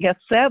was at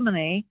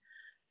Gethsemane,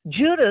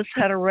 Judas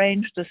had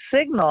arranged a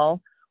signal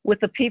with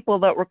the people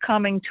that were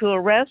coming to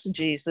arrest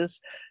Jesus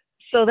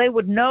so they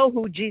would know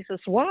who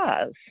Jesus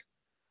was.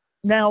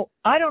 Now,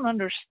 I don't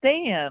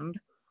understand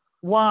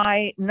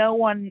why no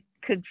one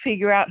could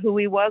figure out who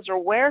he was or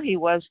where he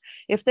was.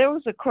 If there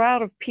was a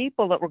crowd of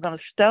people that were going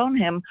to stone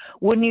him,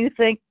 wouldn't you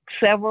think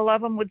several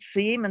of them would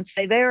see him and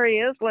say, there he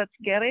is, let's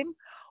get him?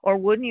 Or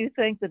wouldn't you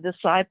think the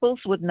disciples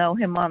would know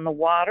him on the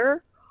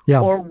water?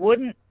 Yeah. Or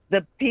wouldn't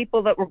the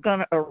people that were going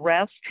to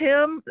arrest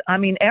him, I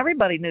mean,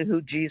 everybody knew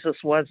who Jesus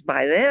was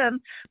by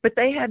then, but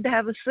they had to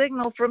have a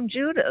signal from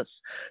Judas.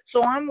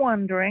 So I'm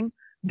wondering,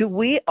 do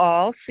we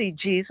all see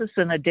Jesus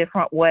in a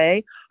different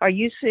way? Are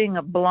you seeing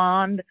a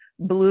blonde,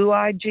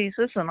 blue-eyed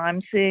Jesus, and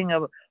I'm seeing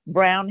a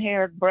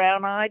brown-haired,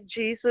 brown-eyed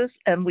Jesus,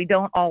 and we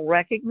don't all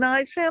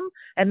recognize him,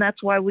 and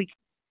that's why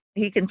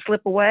he can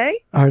slip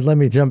away? All right, let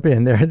me jump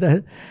in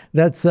there.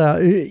 That's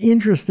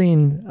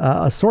interesting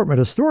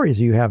assortment of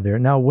stories you have there.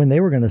 Now, when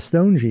they were going to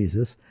stone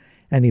Jesus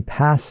and he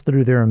passed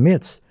through their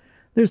midst,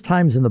 there's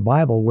times in the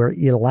Bible where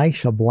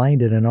Elisha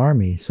blinded an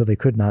army so they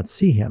could not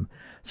see him.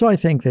 So I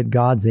think that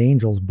God's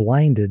angels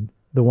blinded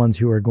the ones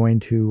who are going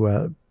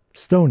to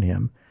stone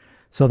him.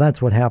 So that's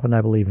what happened,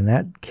 I believe, in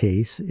that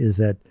case, is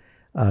that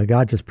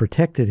God just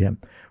protected him.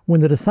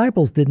 When the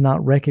disciples did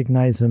not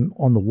recognize him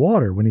on the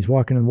water, when he's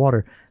walking in the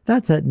water,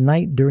 that's at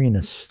night during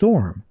a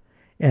storm.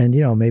 And,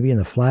 maybe in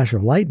the flash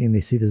of lightning,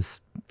 they see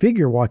this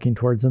figure walking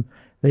towards them.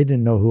 They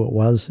didn't know who it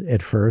was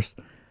at first.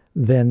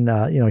 Then,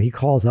 he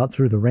calls out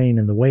through the rain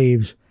and the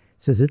waves,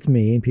 says, it's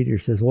me. And Peter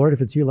says, Lord, if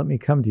it's you, let me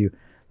come to you.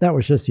 That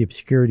was just the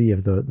obscurity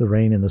of the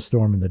rain and the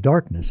storm and the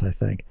darkness, I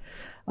think.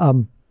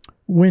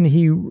 When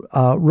he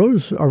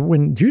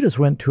when Judas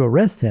went to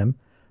arrest him,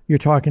 you're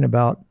talking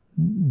about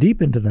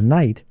deep into the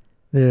night.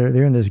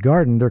 They're in this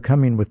garden. They're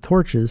coming with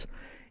torches.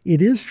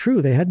 It is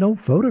true. They had no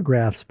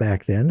photographs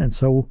back then. And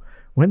so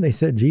when they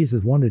said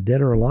Jesus wanted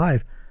dead or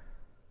alive,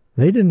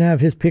 they didn't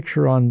have his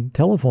picture on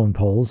telephone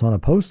poles on a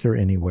poster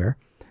anywhere.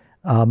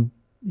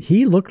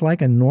 He looked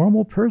like a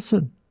normal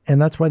person. And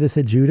that's why they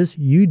said, Judas,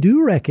 you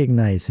do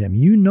recognize him.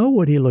 You know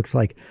what he looks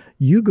like.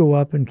 You go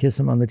up and kiss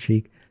him on the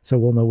cheek so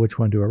we'll know which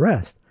one to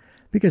arrest.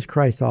 Because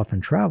Christ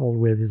often traveled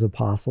with his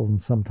apostles and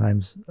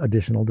sometimes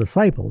additional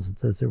disciples. It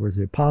says there was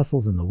the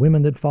apostles and the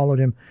women that followed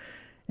him.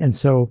 And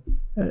so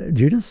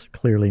Judas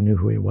clearly knew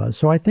who he was.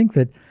 So I think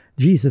that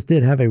Jesus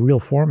did have a real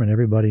form and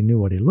everybody knew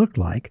what he looked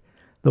like,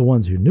 the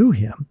ones who knew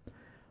him.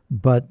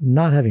 But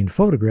not having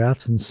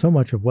photographs, and so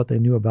much of what they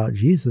knew about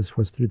Jesus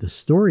was through the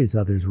stories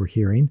others were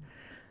hearing.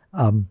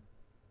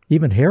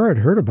 Even Herod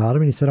heard about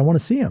him and he said, I want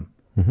to see him.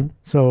 Mm-hmm.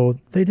 So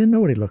they didn't know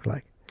what he looked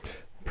like.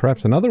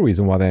 Perhaps another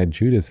reason why they had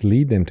Judas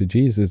lead them to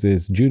Jesus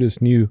is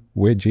Judas knew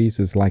where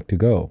Jesus liked to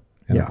go.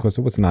 And of course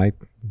it was night.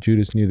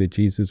 Judas knew that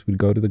Jesus would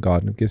go to the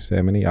Garden of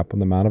Gethsemane up on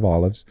the Mount of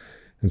Olives.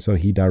 And so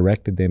he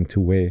directed them to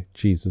where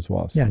Jesus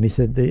was. Yeah, and he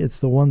said, it's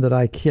the one that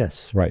I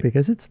kiss. Right.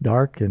 Because it's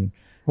dark and...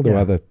 Well, there were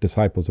other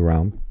disciples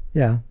around.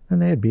 Yeah, and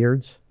they had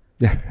beards.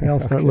 Yeah. They all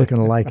start looking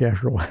alike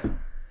after a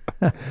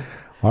while.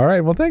 All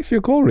right. Well, thanks for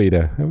your call,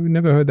 Rita. We've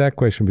never heard that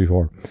question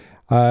before.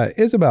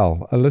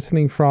 Isabel,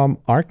 listening from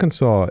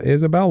Arkansas.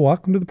 Isabel,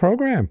 welcome to the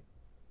program.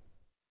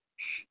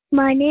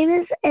 My name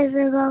is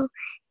Isabel,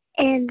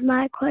 and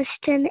my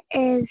question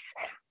is,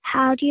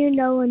 how do you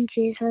know when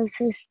Jesus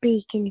is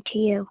speaking to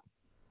you?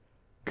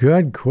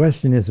 Good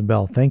question,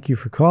 Isabel. Thank you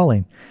for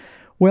calling.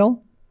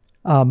 Well,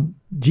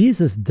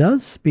 Jesus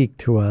does speak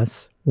to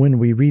us when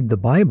we read the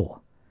Bible.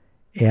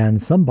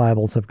 And some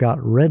Bibles have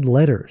got red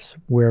letters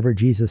wherever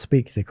Jesus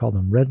speaks. They call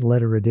them red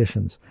letter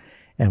editions.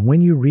 And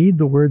when you read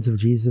the words of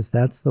Jesus,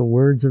 that's the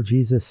words of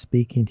Jesus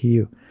speaking to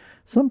you.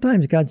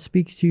 Sometimes God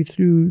speaks to you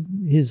through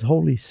his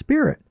Holy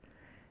Spirit.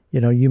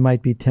 You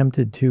might be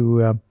tempted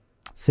to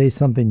say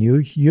something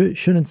you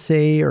shouldn't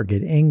say, or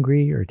get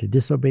angry, or to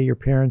disobey your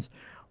parents.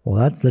 Well,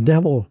 that's the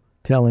devil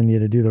telling you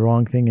to do the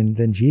wrong thing. And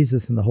then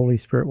Jesus and the Holy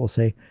Spirit will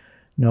say,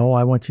 no,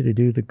 I want you to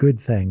do the good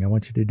thing. I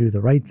want you to do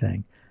the right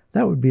thing.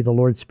 That would be the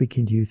Lord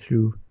speaking to you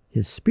through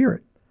his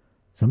Spirit.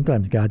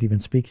 Sometimes God even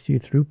speaks to you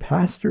through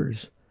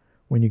pastors.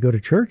 When you go to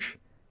church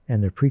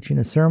and they're preaching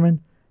a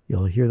sermon,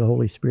 you'll hear the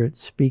Holy Spirit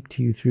speak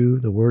to you through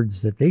the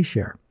words that they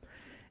share.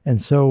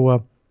 And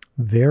so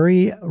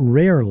very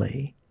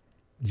rarely,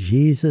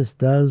 Jesus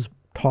does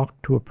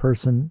talk to a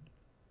person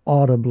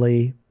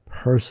audibly,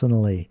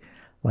 personally,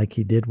 like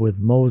he did with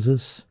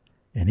Moses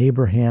and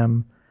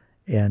Abraham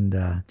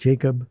and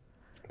Jacob.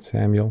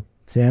 Samuel,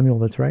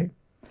 that's right.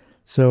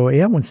 So,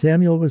 yeah, when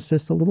Samuel was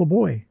just a little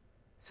boy, he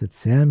said,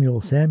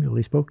 Samuel, Samuel,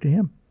 he spoke to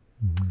him.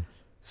 Mm-hmm.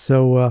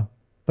 So,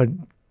 but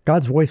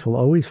God's voice will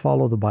always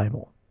follow the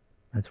Bible.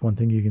 That's one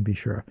thing you can be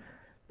sure of.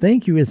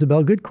 Thank you,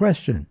 Isabel. Good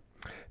question.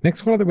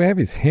 Next caller that we have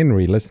is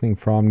Henry, listening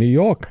from New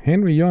York.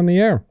 Henry, you're on the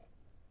air.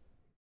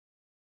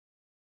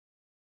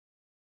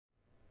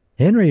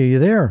 Henry, are you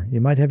there? You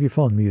might have your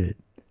phone muted.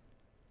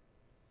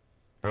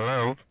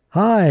 Hello.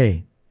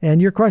 Hi.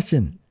 And your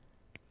question?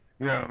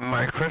 Yeah,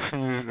 my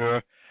question is,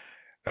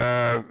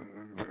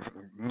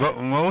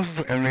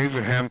 Moses and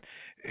Abraham,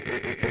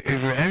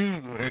 is there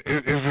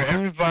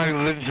anybody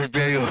living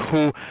today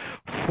who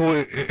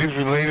is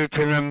related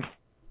to them?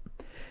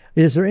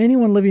 Is there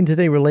anyone living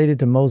today related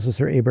to Moses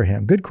or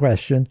Abraham? Good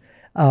question.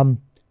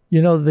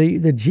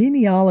 The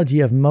genealogy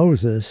of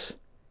Moses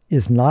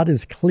is not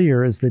as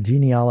clear as the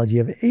genealogy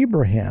of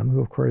Abraham,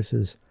 who, of course,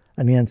 is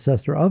an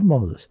ancestor of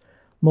Moses.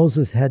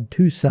 Moses had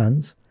 2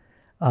 sons.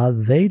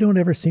 They don't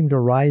ever seem to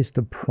rise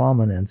to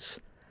prominence.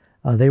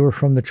 They were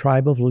from the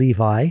tribe of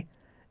Levi.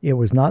 It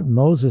was not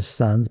Moses'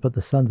 sons, but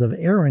the sons of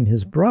Aaron,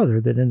 his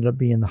brother, that ended up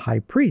being the high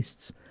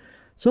priests.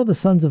 So the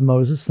sons of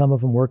Moses, some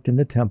of them worked in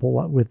the temple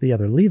with the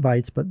other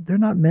Levites, but they're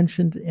not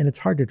mentioned, and it's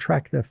hard to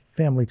track the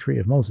family tree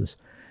of Moses.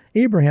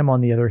 Abraham,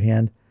 on the other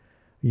hand,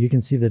 you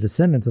can see the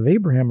descendants of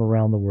Abraham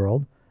around the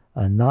world,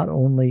 not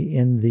only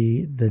in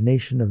the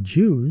nation of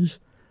Jews,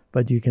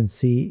 but you can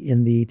see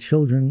in the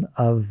children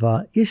of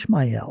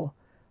Ishmael.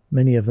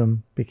 Many of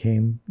them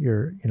became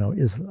your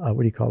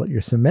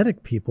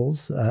Semitic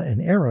peoples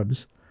and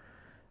Arabs.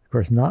 Of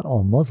course, not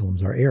all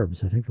Muslims are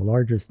Arabs. I think the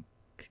largest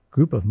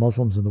group of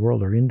Muslims in the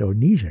world are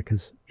Indonesia,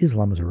 because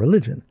Islam is a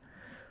religion.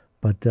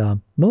 But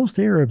most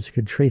Arabs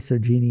could trace their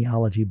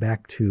genealogy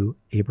back to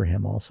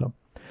Abraham also.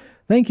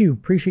 Thank you.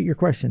 Appreciate your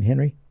question,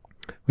 Henry.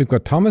 We've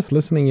got Thomas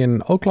listening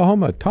in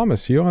Oklahoma.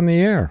 Thomas, you're on the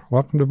air.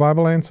 Welcome to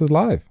Bible Answers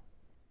Live.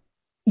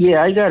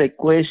 Yeah, I got a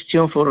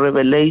question for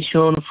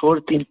Revelation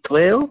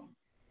 14:12.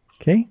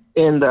 Okay.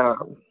 And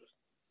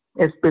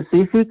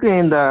specifically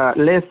in the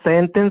last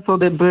sentence of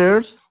the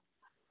verse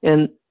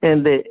and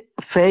the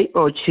faith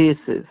of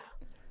Jesus.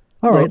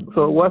 All right.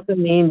 So what's the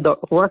mean?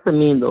 What's the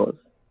mean those?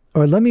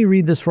 All right, let me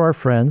read this for our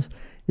friends.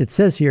 It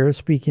says here,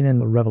 speaking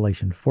in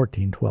Revelation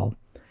 14:12,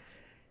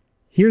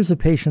 here's the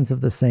patience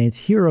of the saints.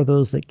 Here are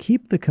those that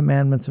keep the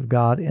commandments of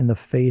God in the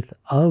faith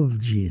of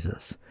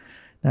Jesus.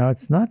 Now,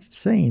 it's not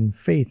saying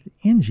faith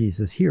in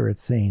Jesus here.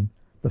 It's saying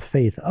the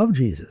faith of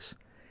Jesus.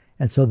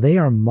 And so they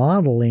are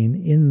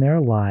modeling in their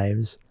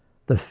lives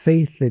the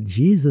faith that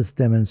Jesus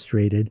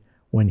demonstrated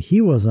when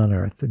he was on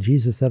earth.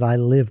 Jesus said, I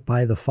live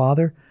by the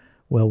Father.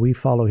 Well, we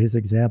follow his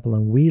example,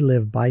 and we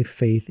live by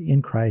faith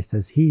in Christ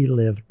as he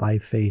lived by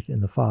faith in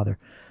the Father.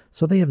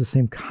 So they have the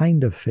same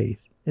kind of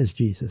faith as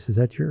Jesus. Is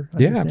that your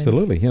understanding? Yeah,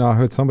 absolutely. I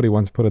heard somebody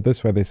once put it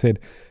this way. They said,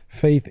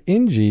 faith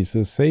in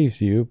Jesus saves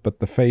you, but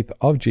the faith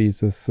of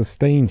Jesus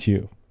sustains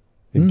you.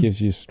 It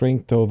gives you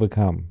strength to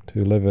overcome,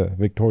 to live a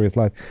victorious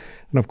life.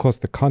 And of course,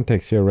 the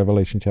context here,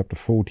 Revelation chapter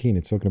 14,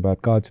 it's talking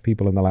about God's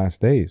people in the last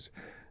days.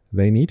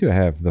 They need to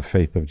have the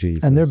faith of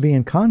Jesus. And they're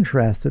being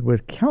contrasted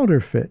with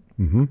counterfeit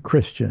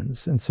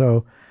Christians. And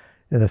so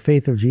the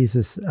faith of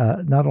Jesus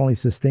not only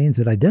sustains,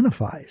 it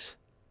identifies.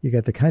 You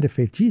got the kind of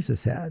faith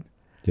Jesus had.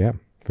 Yeah,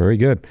 very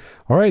good.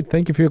 All right,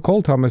 thank you for your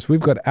call, Thomas. We've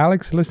got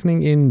Alex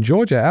listening in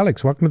Georgia.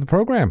 Alex, welcome to the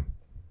program.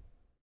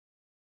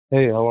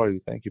 Hey, how are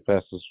you? Thank you,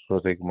 pastors, for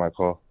taking my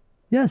call.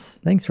 Yes,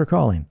 thanks for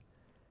calling.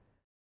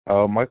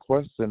 My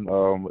question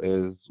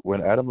is,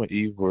 when Adam and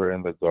Eve were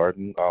in the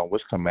garden,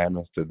 which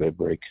commandments did they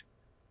break?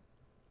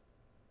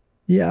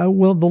 Yeah,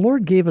 well, the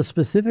Lord gave a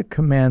specific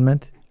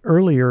commandment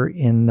earlier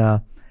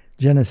in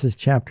Genesis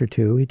chapter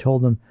 2. He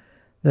told them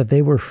that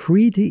they were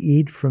free to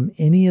eat from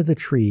any of the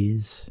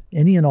trees,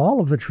 any and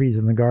all of the trees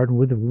in the garden,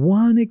 with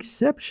one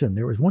exception.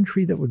 There was one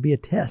tree that would be a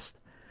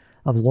test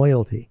of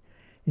loyalty.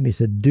 And he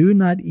said, do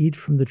not eat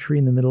from the tree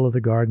in the middle of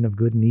the garden of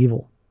good and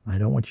evil. I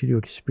don't want you to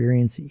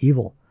experience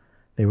evil.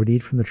 They would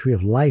eat from the tree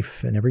of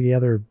life and every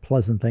other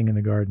pleasant thing in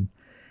the garden.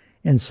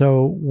 And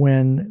so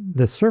when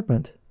the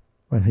serpent,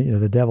 when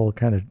the devil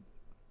kind of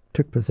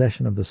took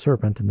possession of the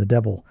serpent, and the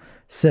devil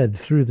said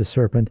through the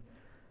serpent,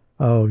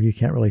 oh, you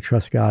can't really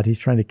trust God. He's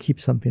trying to keep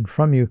something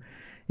from you.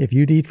 If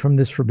you'd eat from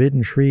this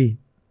forbidden tree,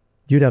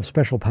 you'd have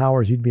special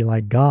powers. You'd be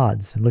like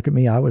gods. And look at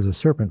me, I was a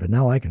serpent, but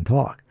now I can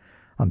talk.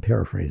 I'm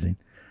paraphrasing.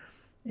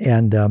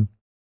 And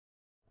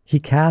he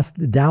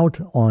cast doubt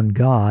on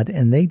God,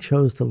 and they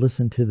chose to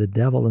listen to the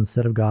devil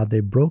instead of God. They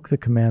broke the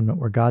commandment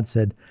where God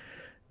said,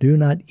 do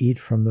not eat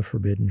from the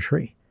forbidden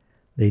tree.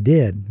 They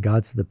did.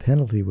 God said the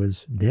penalty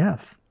was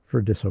death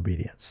for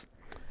disobedience.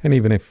 And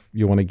even if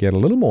you want to get a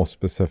little more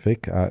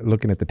specific,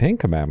 looking at the 10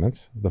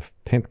 Commandments, the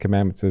 10th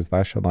commandment says,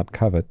 thou shalt not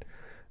covet.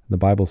 The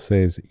Bible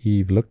says,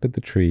 Eve looked at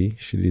the tree,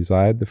 she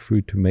desired the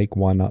fruit to make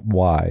one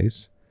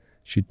wise,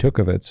 she took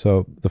of it.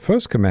 So the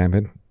first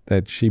commandment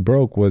that she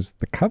broke was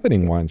the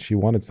coveting one. She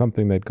wanted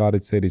something that God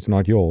had said is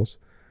not yours.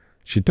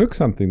 She took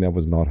something that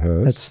was not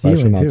hers. That's stealing,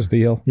 thou shalt not too.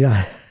 steal.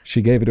 Yeah.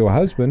 She gave it to her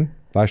husband.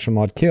 Thou shalt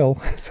not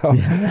kill. So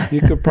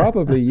you could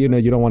probably, you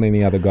don't want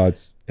any other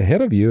gods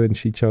ahead of you. And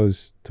she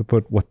chose to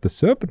put what the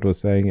serpent was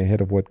saying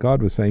ahead of what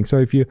God was saying. So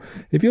if you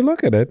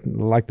look at it,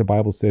 like the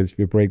Bible says, if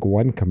you break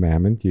one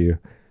commandment, you're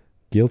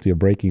guilty of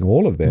breaking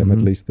all of them,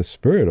 at least the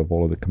spirit of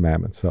all of the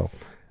commandments. So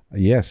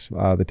yes,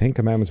 the 10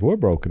 Commandments were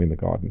broken in the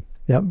garden.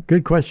 Yep.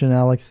 Good question,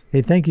 Alex.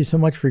 Hey, thank you so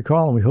much for your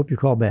call, and we hope you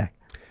call back.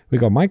 We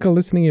got Michael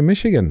listening in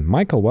Michigan.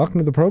 Michael, welcome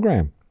to the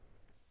program.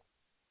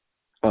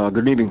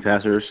 Good evening,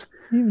 pastors.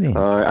 Evening.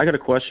 I got a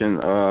question.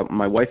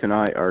 My wife and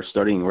I are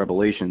studying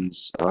Revelations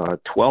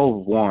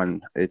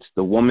 12:1. It's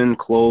the woman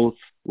clothed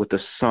with the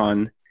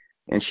sun,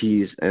 and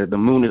she's the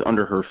moon is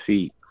under her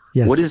feet.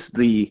 Yes. What is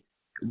the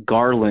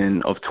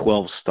garland of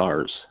 12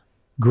 stars?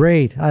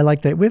 Great. I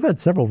like that. We've had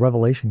several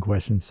Revelation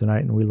questions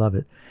tonight, and we love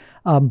it.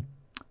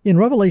 In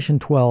Revelation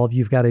 12,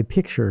 you've got a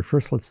picture.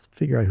 First, let's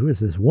figure out who is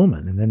this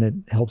woman, and then it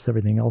helps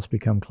everything else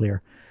become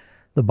clear.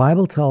 The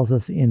Bible tells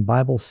us in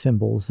Bible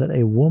symbols that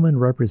a woman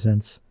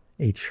represents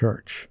a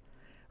church.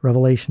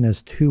 Revelation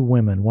has two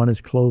women. One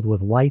is clothed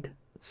with light.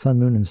 Sun,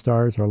 moon, and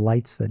stars are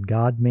lights that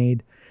God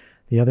made.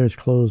 The other is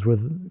clothed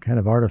with kind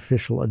of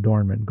artificial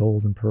adornment,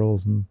 gold and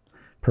pearls and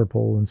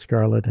purple and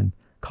scarlet and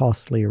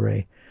costly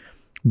array.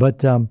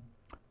 But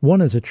one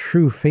is a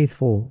true,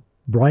 faithful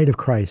bride of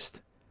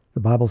Christ. The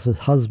Bible says,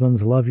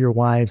 husbands, love your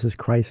wives as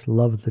Christ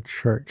loved the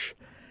church.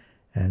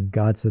 And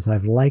God says,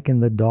 I've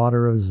likened the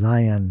daughter of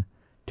Zion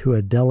to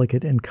a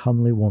delicate and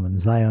comely woman.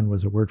 Zion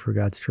was a word for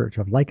God's church.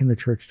 I've likened the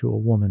church to a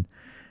woman.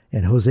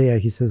 And Hosea,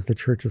 he says, the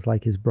church is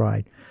like his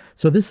bride.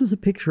 So this is a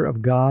picture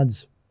of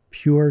God's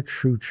pure,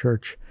 true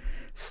church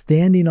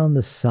standing on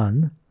the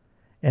sun.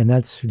 And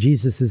that's,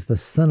 Jesus is the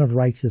Son of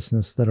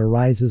righteousness that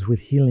arises with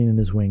healing in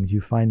his wings.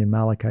 You find in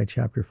Malachi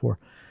chapter 4.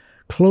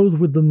 Clothed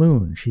with the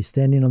moon, she's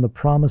standing on the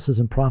promises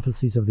and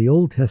prophecies of the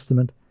Old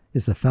Testament,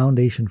 is the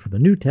foundation for the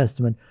New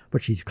Testament,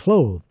 but she's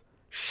clothed,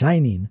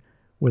 shining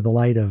with the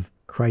light of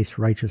Christ's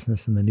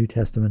righteousness in the New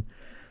Testament.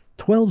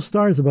 12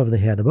 stars above the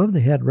head. Above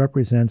the head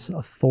represents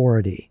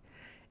authority.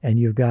 And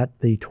you've got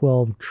the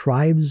 12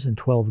 tribes and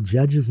 12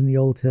 judges in the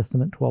Old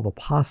Testament, 12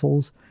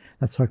 apostles.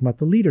 That's talking about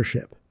the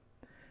leadership.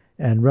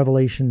 And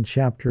Revelation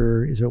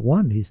chapter, is it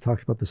 1? He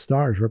talks about the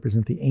stars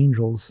represent the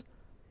angels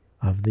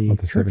of the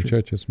churches. 7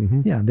 churches.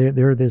 Mm-hmm. Yeah,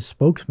 they're the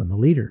spokesmen, the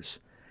leaders.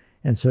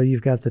 And so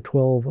you've got the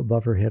 12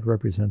 above her head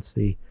represents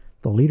the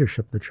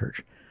leadership of the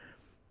church.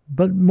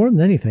 But more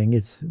than anything,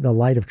 it's the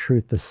light of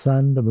truth, the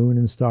sun, the moon,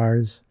 and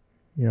stars.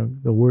 You know,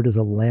 the word is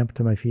a lamp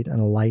to my feet and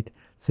a light,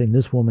 saying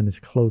this woman is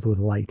clothed with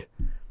light.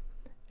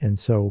 And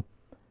so,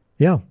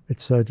 yeah,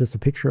 it's just a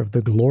picture of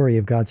the glory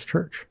of God's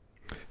church.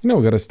 You know,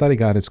 we've got a study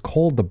guide. It's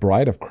called The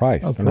Bride of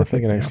Christ. Oh, and I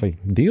think it actually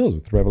deals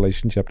with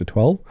Revelation chapter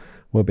 12.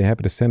 We'll be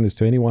happy to send this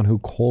to anyone who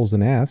calls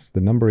and asks.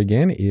 The number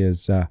again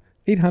is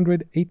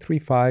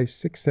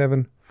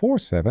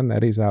 800-835-6747.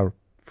 That is our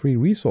free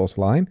resource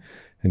line.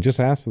 And just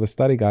ask for the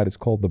study guide. It's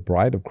called The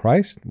Bride of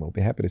Christ. We'll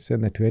be happy to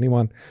send that to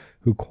anyone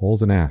who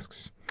calls and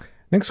asks.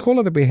 Next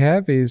caller that we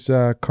have is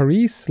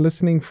Carice,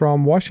 listening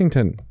from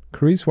Washington.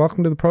 Carice,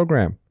 welcome to the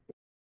program.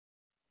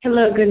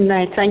 Hello, good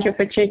night. Thank you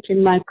for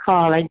taking my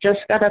call. I just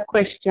got a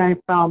question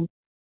from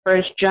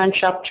 1 John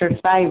chapter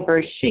 5,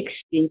 verse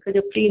 16. Could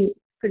you please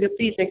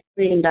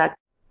explain that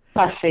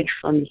passage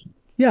for me?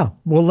 Yeah,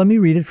 well, let me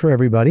read it for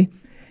everybody.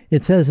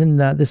 It says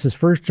this is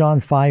 1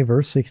 John 5,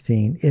 verse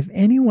 16, if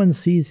anyone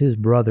sees his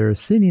brother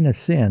sinning a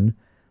sin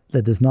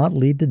that does not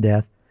lead to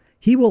death,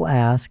 he will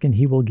ask and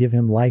he will give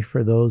him life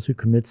for those who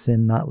commit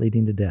sin not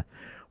leading to death.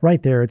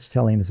 Right there, it's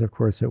telling us, of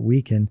course, that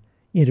we can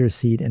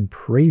intercede and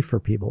pray for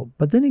people.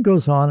 But then he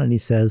goes on and he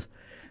says,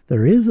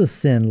 there is a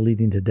sin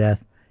leading to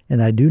death,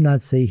 and I do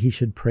not say he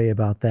should pray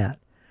about that.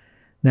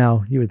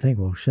 Now, you would think,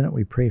 well, shouldn't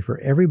we pray for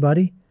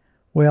everybody?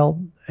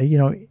 Well, you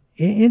know,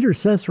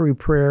 intercessory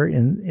prayer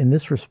in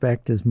this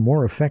respect is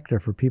more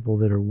effective for people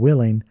that are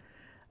willing.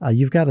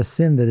 You've got a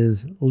sin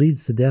that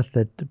leads to death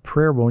that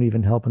prayer won't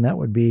even help, and that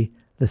would be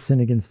the sin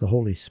against the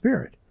Holy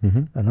Spirit,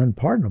 an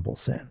unpardonable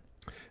sin.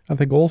 I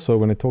think also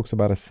when it talks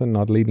about a sin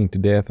not leading to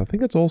death, I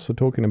think it's also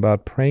talking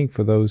about praying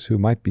for those who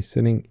might be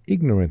sinning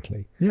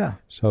ignorantly. Yeah.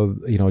 So,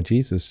 you know,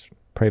 Jesus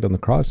prayed on the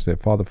cross,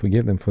 said, Father,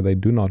 forgive them, for they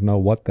do not know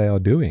what they are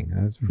doing.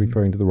 That's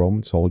referring to the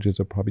Roman soldiers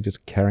who are probably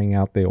just carrying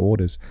out their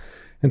orders.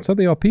 And so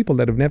there are people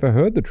that have never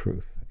heard the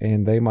truth,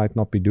 and they might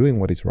not be doing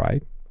what is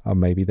right. Or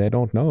maybe they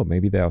don't know.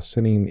 Maybe they are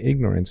sinning in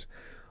ignorance.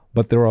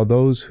 But there are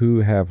those who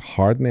have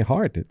hardened their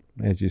heart,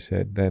 as you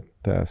said, that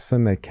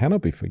sin that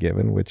cannot be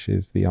forgiven, which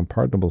is the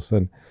unpardonable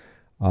sin.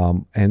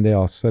 And they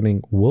are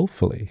sinning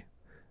willfully.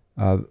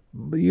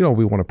 You know,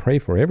 we want to pray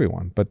for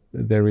everyone, but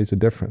there is a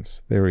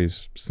difference. There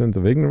is sins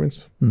of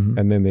ignorance,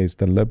 and then there's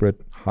deliberate,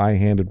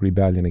 high-handed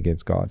rebellion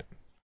against God.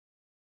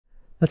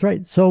 That's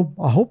right. So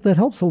I hope that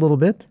helps a little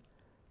bit.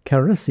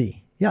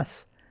 Carisi,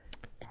 yes.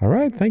 All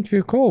right. Thank you for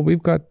your call.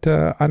 We've got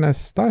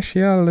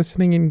Anastasia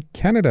listening in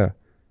Canada.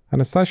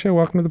 Anastasia,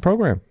 welcome to the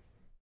program.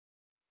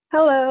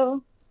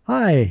 Hello.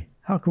 Hi.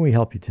 How can we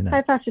help you tonight?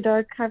 Hi, Pastor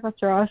Doug. Hi,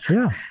 Pastor Ross.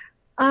 Yeah.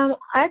 I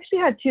actually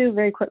had two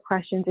very quick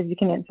questions, if you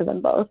can answer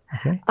them both.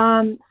 Okay.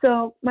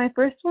 So my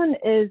first one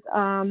is,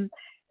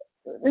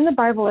 in the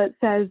Bible it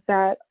says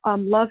that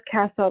love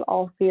casts out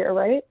all fear,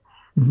 right?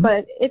 Mm-hmm.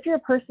 But if you're a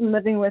person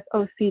living with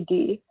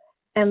OCD,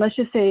 and let's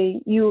just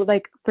say you,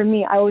 like, for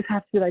me, I always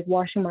have to be like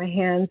washing my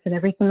hands and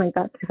everything like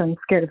that because I'm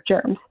scared of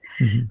germs.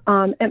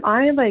 Mm-hmm. Am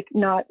I like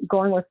not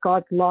going with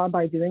God's law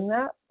by doing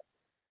that?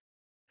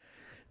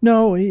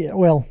 No,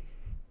 well,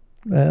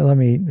 let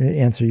me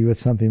answer you with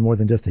something more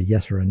than just a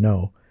yes or a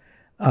no.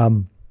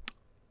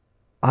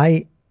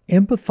 I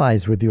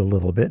empathize with you a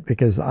little bit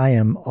because I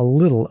am a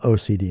little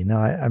OCD.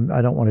 Now,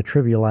 I don't want to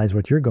trivialize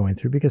what you're going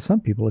through because some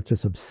people are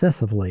just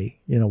obsessively,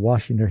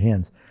 washing their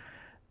hands.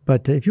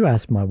 But if you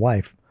ask my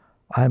wife,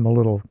 I'm a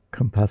little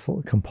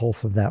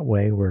compulsive that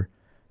way where,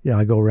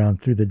 I go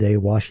around through the day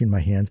washing my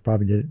hands,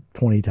 probably did it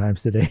 20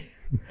 times today.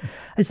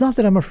 It's not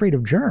that I'm afraid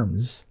of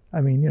germs.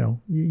 I mean,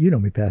 you know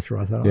me, Pastor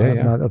Ross. I'm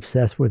not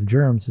obsessed with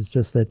germs. It's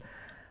just that,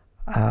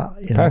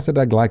 Pastor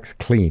Doug likes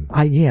clean.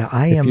 I am.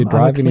 If you're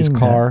driving his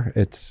car,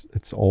 it's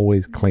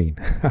always clean.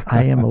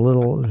 I am a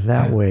little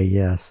that way,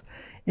 yes.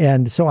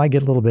 And so I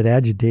get a little bit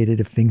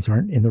agitated if things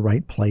aren't in the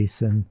right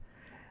place.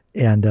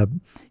 But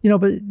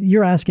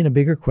you're asking a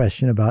bigger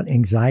question about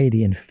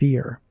anxiety and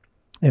fear.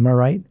 Am I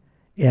right?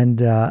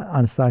 And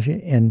Anastasia,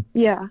 and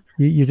yeah,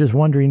 you're just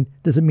wondering,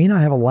 does it mean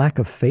I have a lack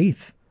of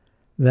faith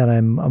that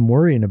I'm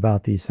worrying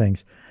about these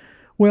things?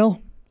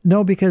 Well,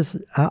 no, because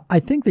I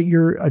think that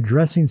you're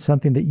addressing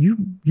something that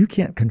you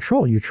can't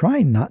control. You're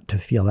trying not to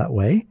feel that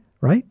way,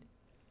 right?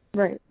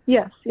 Right.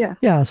 Yes. Yeah.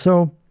 Yeah.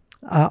 So,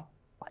 I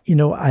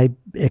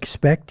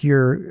expect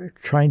you're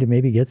trying to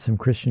maybe get some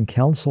Christian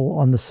counsel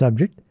on the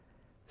subject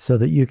so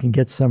that you can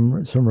get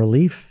some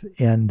relief.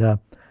 And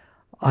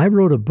I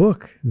wrote a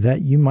book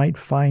that you might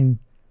find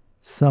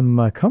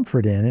some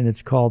comfort in, and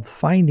it's called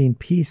Finding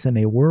Peace in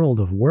a World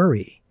of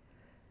Worry.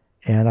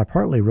 And I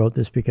partly wrote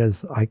this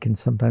because I can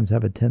sometimes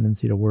have a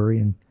tendency to worry,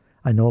 and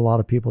I know a lot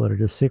of people that are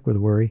just sick with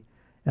worry.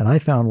 And I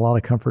found a lot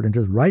of comfort in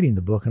just writing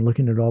the book and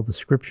looking at all the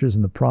scriptures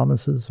and the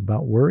promises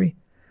about worry.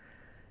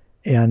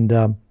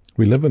 And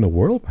we live in a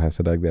world,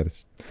 Pastor Doug, that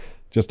is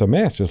just a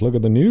mess. Just look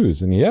at the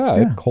news, and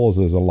it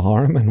causes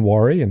alarm and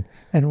worry.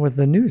 And with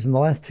the news in the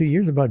last 2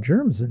 years about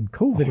germs and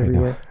COVID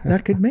everywhere,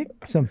 that could make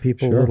some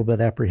people a little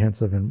bit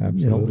apprehensive and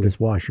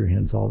just wash your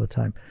hands all the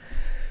time.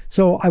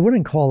 So I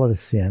wouldn't call it a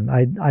sin.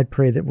 I'd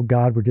pray that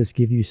God would just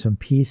give you some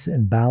peace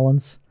and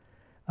balance.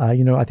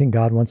 I think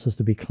God wants us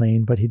to be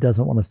clean, but he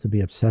doesn't want us to be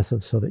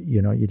obsessive so that,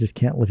 you just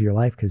can't live your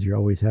life because you're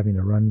always having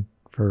to run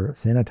for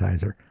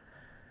sanitizer.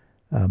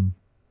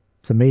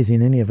 It's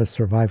amazing any of us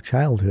survive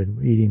childhood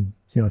eating,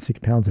 6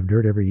 pounds of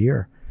dirt every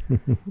year.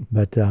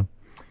 But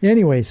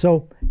anyway,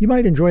 so you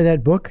might enjoy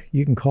that book.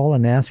 You can call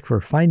and ask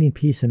for Finding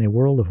Peace in a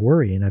World of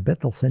Worry, and I bet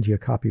they'll send you a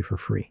copy for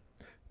free.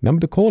 Number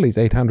to call is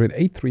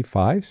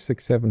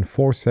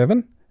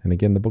 800-835-6747. And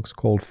again, the book's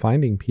called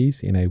Finding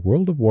Peace in a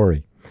World of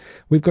Worry.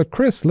 We've got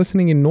Chris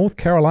listening in North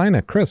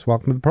Carolina. Chris,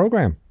 welcome to the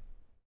program.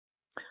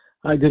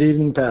 Hi, good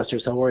evening,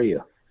 pastors. How are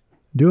you?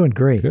 Doing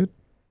great. Good.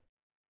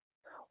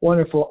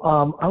 Wonderful.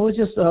 I was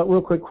just a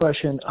real quick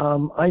question.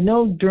 I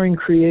know during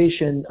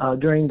creation,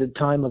 during the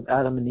time of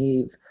Adam and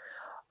Eve,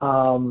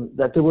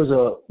 that there was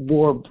a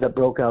war that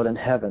broke out in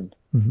heaven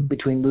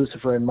between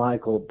Lucifer and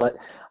Michael. But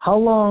how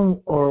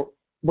long or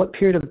what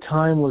period of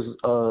time was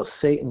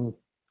Satan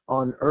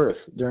on earth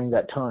during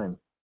that time?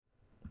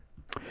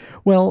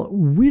 Well,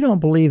 we don't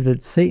believe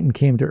that Satan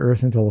came to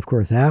earth until, of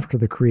course, after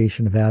the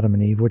creation of Adam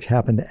and Eve, which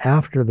happened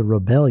after the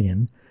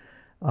rebellion.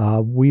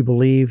 We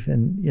believe,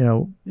 and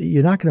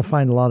you're not going to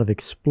find a lot of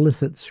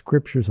explicit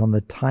scriptures on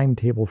the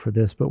timetable for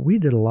this, but we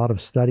did a lot of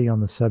study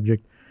on the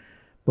subject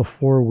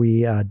before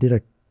we did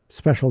a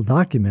special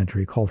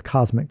documentary called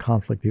Cosmic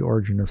Conflict, The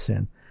Origin of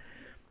Sin.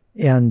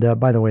 And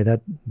by the way,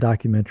 that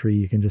documentary,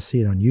 you can just see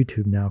it on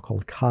YouTube now,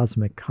 called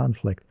Cosmic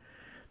Conflict.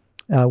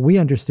 We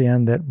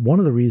understand that one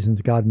of the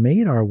reasons God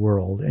made our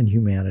world and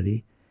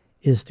humanity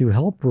is to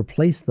help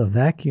replace the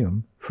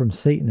vacuum from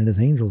Satan and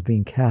his angels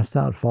being cast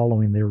out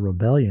following their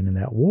rebellion in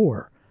that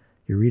war.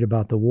 You read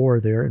about the war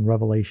there in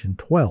Revelation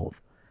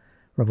 12.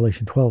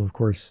 Revelation 12, of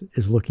course,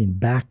 is looking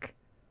back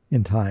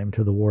in time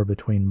to the war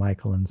between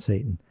Michael and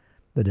Satan,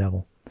 the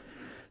devil.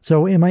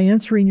 So am I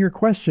answering your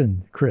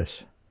question,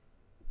 Chris?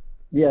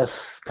 Yes,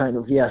 kind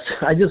of, yes.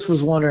 I just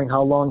was wondering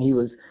how long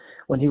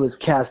when he was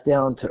cast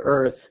down to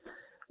earth,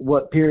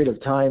 what period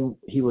of time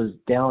he was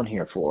down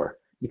here for.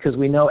 Because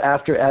we know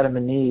after Adam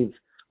and Eve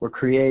were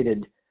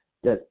created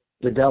that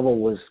the devil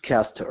was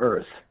cast to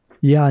earth.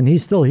 Yeah, and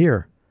he's still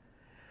here.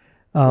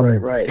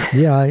 Right.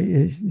 Yeah,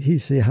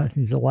 he's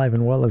alive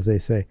and well, as they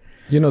say.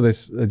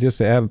 This just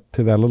to add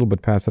to that a little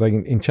bit, Pastor,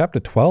 in chapter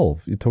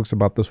 12, it talks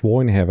about this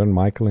war in heaven.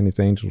 Michael and his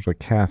angels were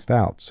cast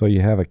out. So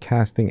you have a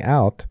casting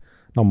out,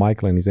 No,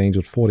 Michael and his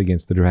angels fought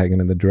against the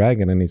dragon, and the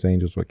dragon and his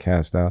angels were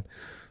cast out.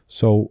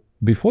 So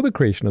before the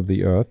creation of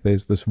the earth,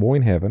 there's this war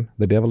in heaven.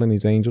 The devil and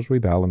his angels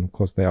rebel, and of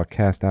course they are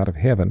cast out of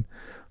heaven.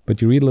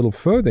 But you read a little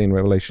further in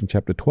Revelation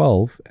chapter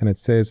 12, and it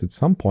says at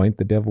some point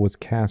the devil was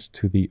cast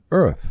to the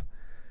earth.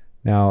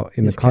 Now,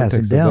 in the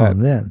context of that,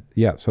 then.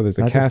 Yeah, so there's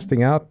a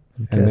casting out,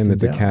 and then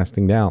there's a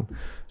casting down.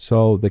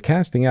 So the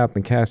casting out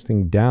and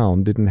casting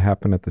down didn't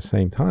happen at the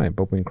same time.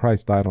 But when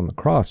Christ died on the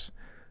cross,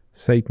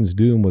 Satan's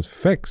doom was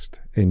fixed,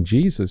 and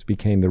Jesus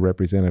became the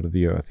representative of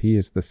the earth. He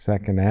is the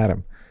second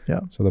Adam.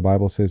 Yeah. So the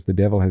Bible says the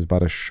devil has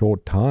but a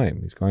short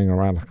time. He's going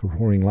around like a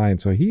roaring lion.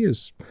 So he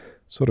is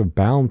sort of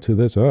bound to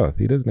this earth.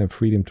 He doesn't have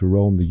freedom to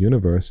roam the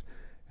universe.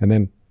 And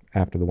then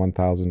after the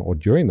 1,000 or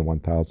during the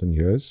 1,000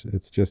 years,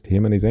 it's just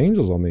him and his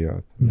angels on the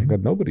earth. And they've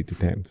got nobody to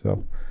tempt.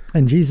 So,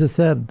 and Jesus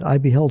said, I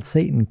beheld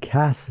Satan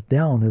cast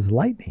down as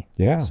lightning.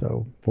 Yeah,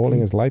 so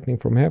falling as lightning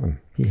from heaven.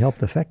 He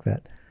helped effect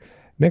that.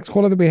 Next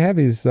caller that we have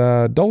is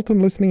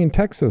Dalton, listening in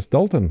Texas.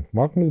 Dalton,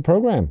 welcome to the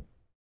program.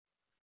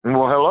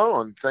 Well,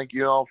 hello, and thank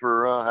you all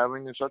for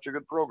having such a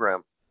good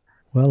program.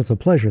 Well, it's a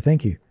pleasure.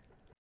 Thank you.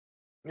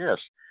 Yes.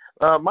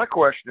 My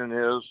question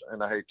is,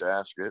 and I hate to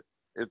ask it,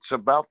 it's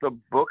about the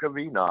Book of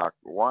Enoch.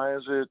 Why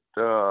is it,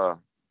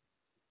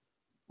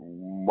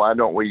 why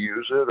don't we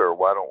use it, or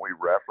why don't we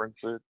reference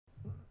it?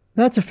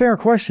 That's a fair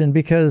question,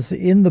 because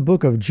in the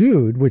book of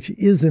Jude, which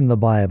is in the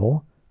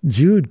Bible,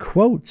 Jude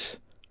quotes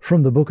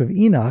from the book of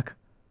Enoch,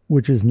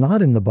 which is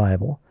not in the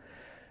Bible.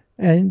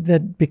 And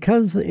that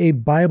because a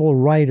Bible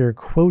writer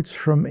quotes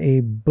from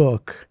a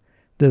book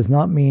does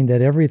not mean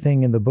that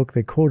everything in the book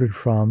they quoted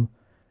from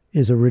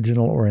is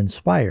original or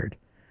inspired.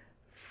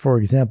 For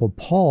example,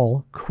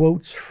 Paul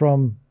quotes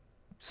from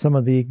some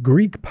of the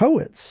Greek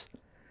poets,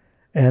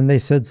 and they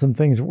said some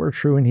things that were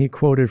true, and he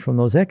quoted from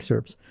those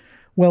excerpts.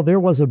 Well, there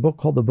was a book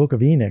called the Book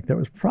of Enoch that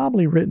was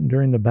probably written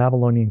during the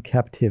Babylonian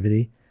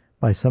captivity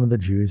by some of the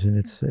Jews, and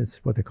it's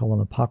what they call an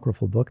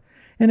apocryphal book.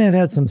 And it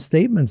had some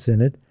statements in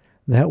it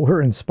that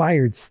were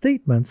inspired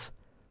statements,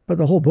 but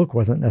the whole book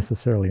wasn't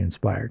necessarily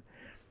inspired.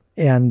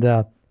 And,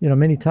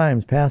 many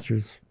times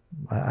pastors,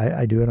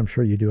 I do it, I'm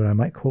sure you do it, I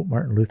might quote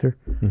Martin Luther,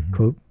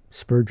 quote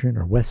Spurgeon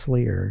or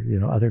Wesley or,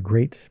 other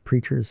great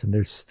preachers. And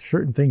there's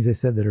certain things they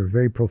said that are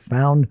very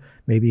profound,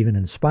 maybe even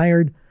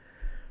inspired.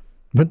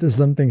 But there's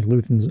some things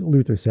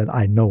Luther said,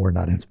 I know were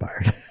not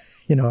inspired.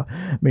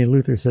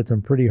 Luther said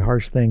some pretty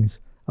harsh things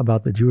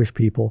about the Jewish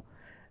people.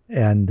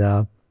 And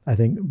I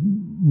think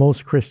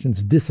most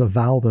Christians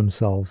disavow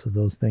themselves of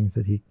those things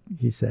that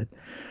he said.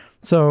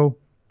 So,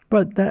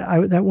 but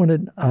that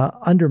wouldn't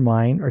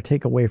undermine or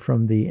take away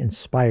from the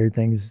inspired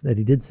things that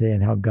he did say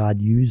and how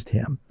God used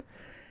him.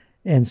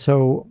 And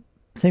so,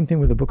 same thing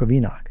with the Book of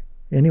Enoch.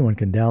 Anyone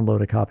can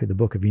download a copy of the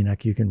Book of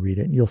Enoch. You can read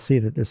it, and you'll see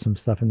that there's some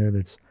stuff in there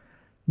that's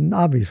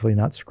obviously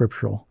not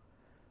scriptural.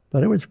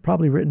 But it was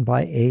probably written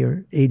by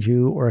a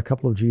Jew or a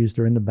couple of Jews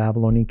during the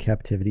Babylonian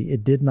captivity.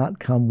 It did not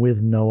come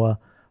with Noah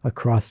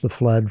across the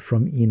flood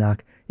from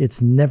Enoch.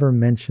 It's never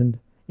mentioned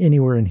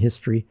anywhere in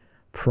history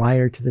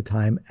prior to the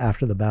time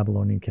after the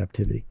Babylonian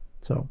captivity.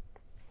 So,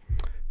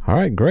 all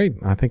right, great.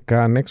 I think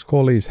our next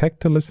call is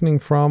Hector, listening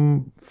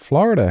from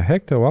Florida.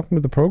 Hector, welcome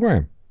to the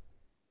program.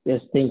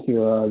 Yes, thank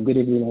you. Good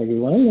evening,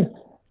 everyone.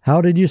 How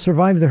did you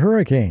survive the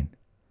hurricane?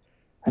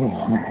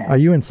 Are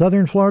you in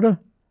southern Florida?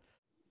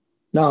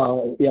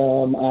 No,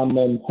 I'm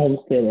in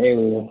Homestead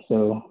area,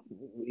 so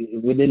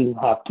we didn't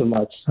have too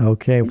much.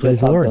 Okay,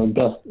 praise the Lord.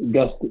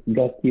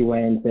 Gusty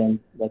winds, and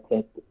that's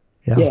it.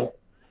 Yeah.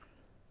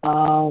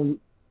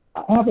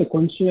 I have a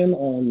question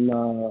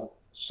on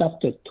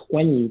chapter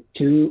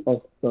 22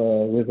 of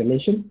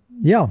Revelation.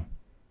 Yeah.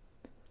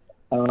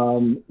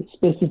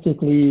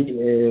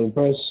 Specifically,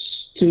 verse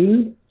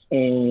 2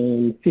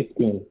 and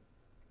 15.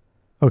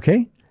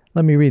 Okay,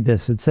 let me read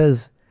this. It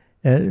says,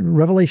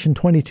 Revelation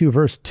 22,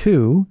 verse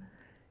 2,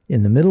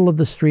 in the middle of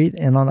the street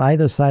and on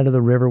either side of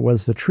the river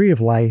was the tree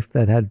of life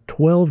that had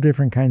 12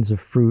 different kinds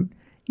of fruit,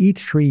 each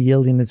tree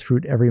yielding its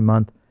fruit every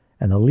month,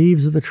 and the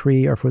leaves of the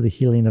tree are for the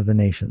healing of the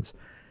nations.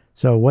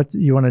 So what,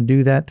 you want to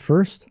do that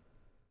first?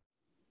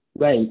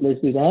 Right, let's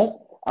do that.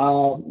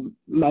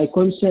 My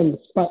question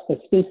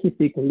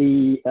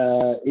specifically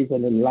is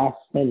in the last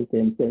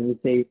sentence, and we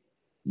say,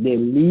 the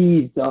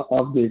leaves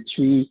of the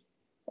tree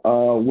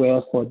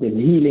were for the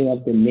healing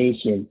of the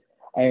nations.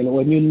 And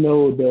when you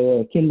know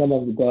the kingdom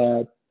of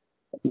God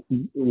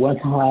won't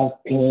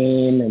have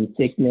pain and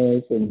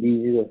sickness and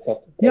disease and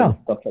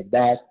stuff like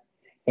that.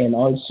 And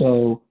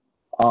also,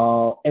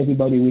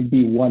 everybody will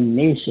be one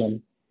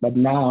nation. But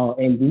now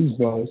in this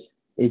verse,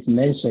 it's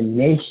mentioned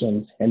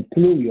nations, and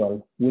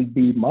plural will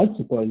be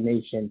multiple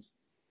nations,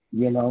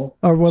 Oh,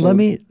 well,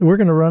 we're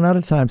going to run out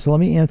of time, so let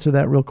me answer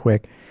that real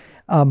quick.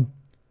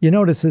 You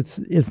notice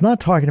it's not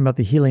talking about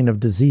the healing of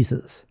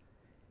diseases.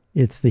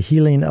 It's the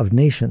healing of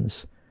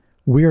nations.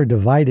 We are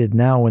divided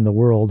now in the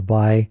world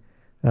by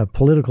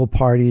political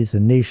parties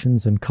and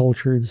nations and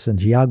cultures and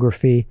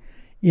geography.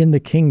 In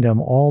the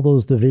kingdom, all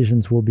those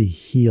divisions will be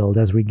healed.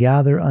 As we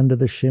gather under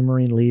the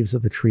shimmering leaves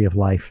of the tree of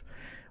life,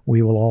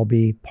 we will all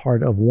be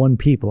part of one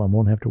people and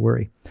won't have to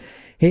worry.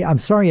 Hey, I'm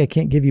sorry I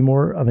can't give you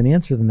more of an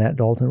answer than that,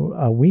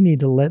 Dalton. We need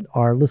to let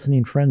our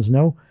listening friends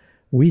know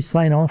we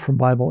sign off from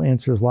Bible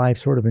Answers Live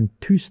sort of in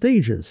 2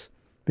 stages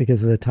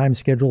because of the time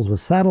schedules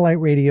with satellite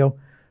radio.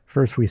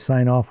 First, we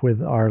sign off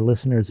with our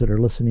listeners that are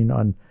listening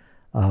on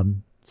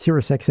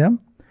Sirius XM,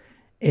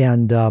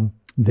 and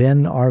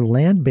then our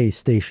land-based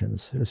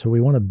stations. So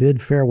we want to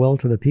bid farewell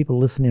to the people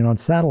listening on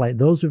satellite.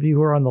 Those of you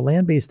who are on the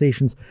land-based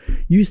stations,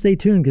 you stay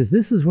tuned because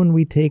this is when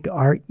we take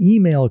our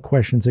email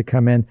questions that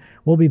come in.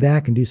 We'll be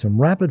back and do some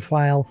rapid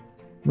fire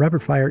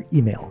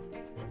email.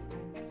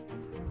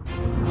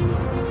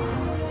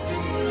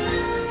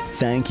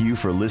 Thank you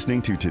for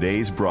listening to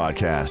today's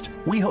broadcast.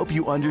 We hope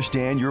you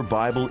understand your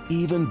Bible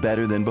even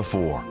better than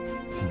before.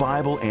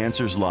 Bible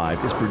Answers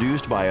Live is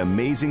produced by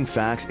Amazing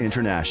Facts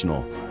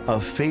International,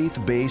 a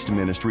faith-based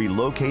ministry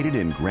located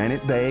in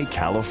Granite Bay,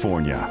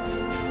 California.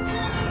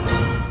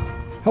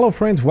 Hello,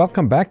 friends.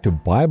 Welcome back to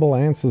Bible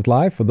Answers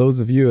Live. For those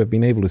of you who have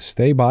been able to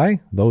stay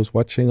by, those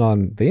watching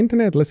on the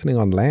internet, listening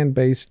on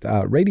land-based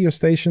radio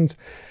stations,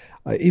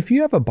 if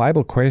you have a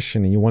Bible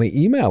question and you want to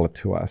email it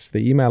to us,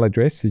 the email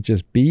address is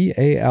just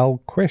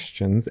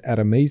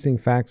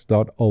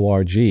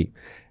balquestions@amazingfacts.org.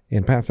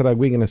 And Pastor Doug,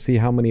 we're going to see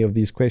how many of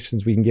these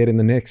questions we can get in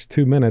the next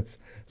 2 minutes.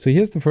 So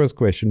here's the first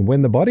question.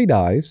 When the body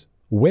dies,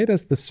 where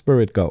does the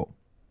spirit go?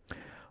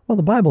 Well,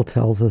 the Bible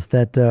tells us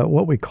that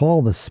what we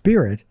call the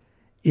spirit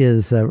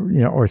is,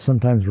 or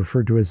sometimes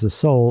referred to as the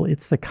soul.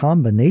 It's the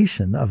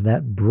combination of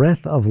that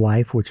breath of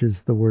life, which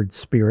is the word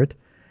spirit,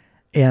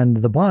 and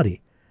the body.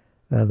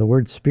 The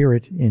word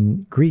spirit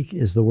in Greek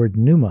is the word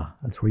pneuma.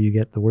 That's where you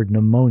get the word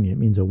pneumonia. It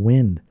means a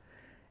wind.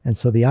 And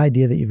so the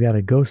idea that you've got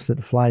a ghost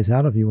that flies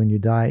out of you when you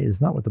die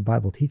is not what the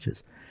Bible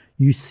teaches.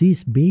 You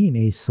cease being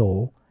a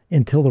soul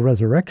until the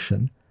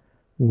resurrection,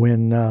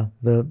 when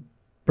the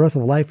breath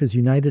of life is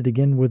united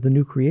again with the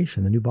new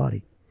creation, the new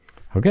body.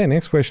 Okay,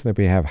 next question that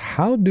we have.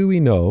 How do we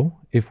know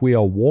if we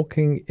are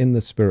walking in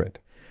the Spirit?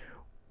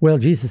 Well,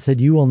 Jesus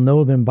said, you will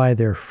know them by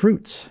their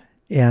fruits.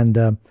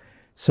 And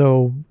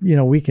so,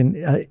 we can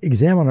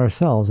examine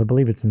ourselves. I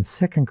believe it's in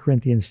 2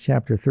 Corinthians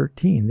chapter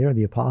 13. There,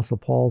 the Apostle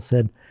Paul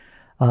said,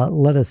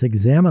 let us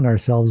examine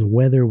ourselves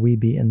whether we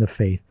be in the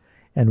faith.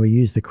 And we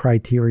use the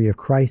criteria of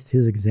Christ,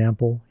 his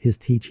example, his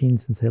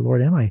teachings, and say,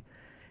 Lord, am I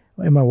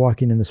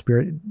walking in the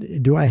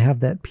Spirit? Do I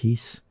have that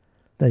peace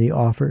that he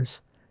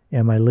offers?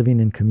 Am I living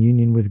in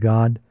communion with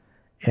God?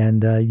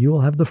 And you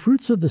will have the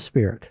fruits of the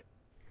Spirit.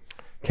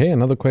 Okay,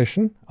 another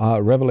question.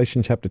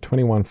 Revelation chapter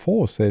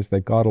 21:4 says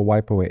that God will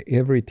wipe away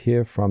every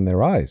tear from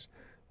their eyes.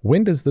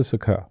 When does this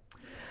occur?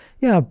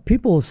 Yeah,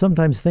 people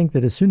sometimes think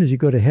that as soon as you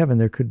go to heaven,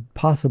 there could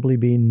possibly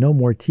be no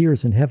more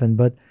tears in heaven,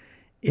 but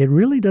it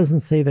really doesn't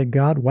say that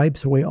God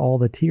wipes away all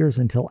the tears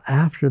until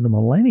after the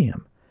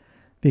millennium,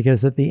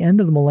 because at the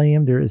end of the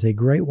millennium, there is a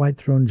great white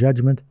throne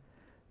judgment.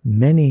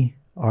 Many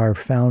are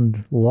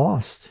found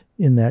lost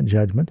in that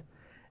judgment,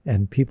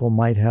 and people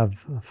might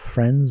have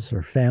friends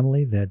or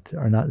family that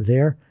are not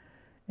there,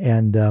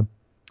 and,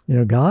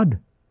 God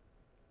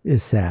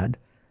is sad.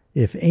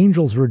 If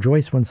angels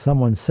rejoice when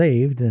someone's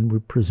saved, then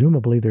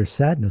presumably there's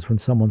sadness when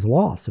someone's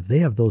lost. If they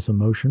have those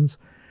emotions,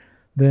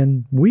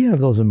 then we have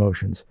those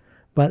emotions.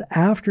 But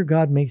after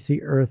God makes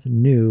the earth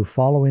new,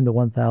 following the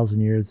 1,000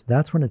 years,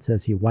 that's when it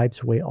says he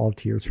wipes away all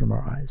tears from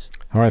our eyes.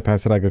 All right,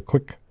 Pastor, I got a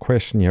quick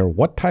question here.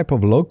 What type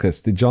of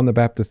locust did John the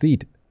Baptist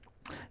eat?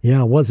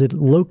 Yeah, was it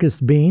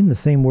locust bean? The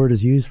same word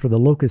is used for the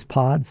locust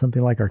pod,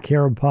 something like our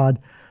carob pod,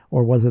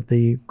 or was it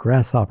the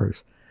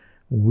grasshoppers?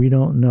 We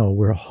don't know.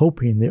 We're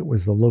hoping it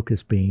was the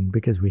locust bean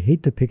because we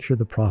hate to picture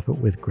the prophet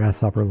with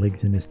grasshopper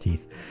legs in his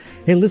teeth.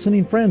 Hey,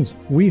 listening friends,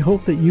 we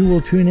hope that you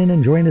will tune in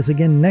and join us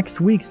again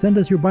next week. Send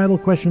us your Bible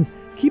questions,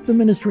 keep the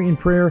ministry in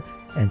prayer,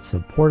 and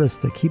support us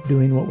to keep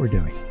doing what we're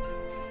doing.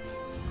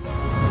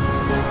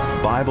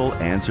 Bible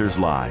Answers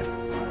Live.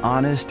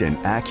 Honest and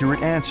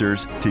accurate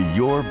answers to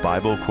your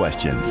Bible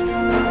questions.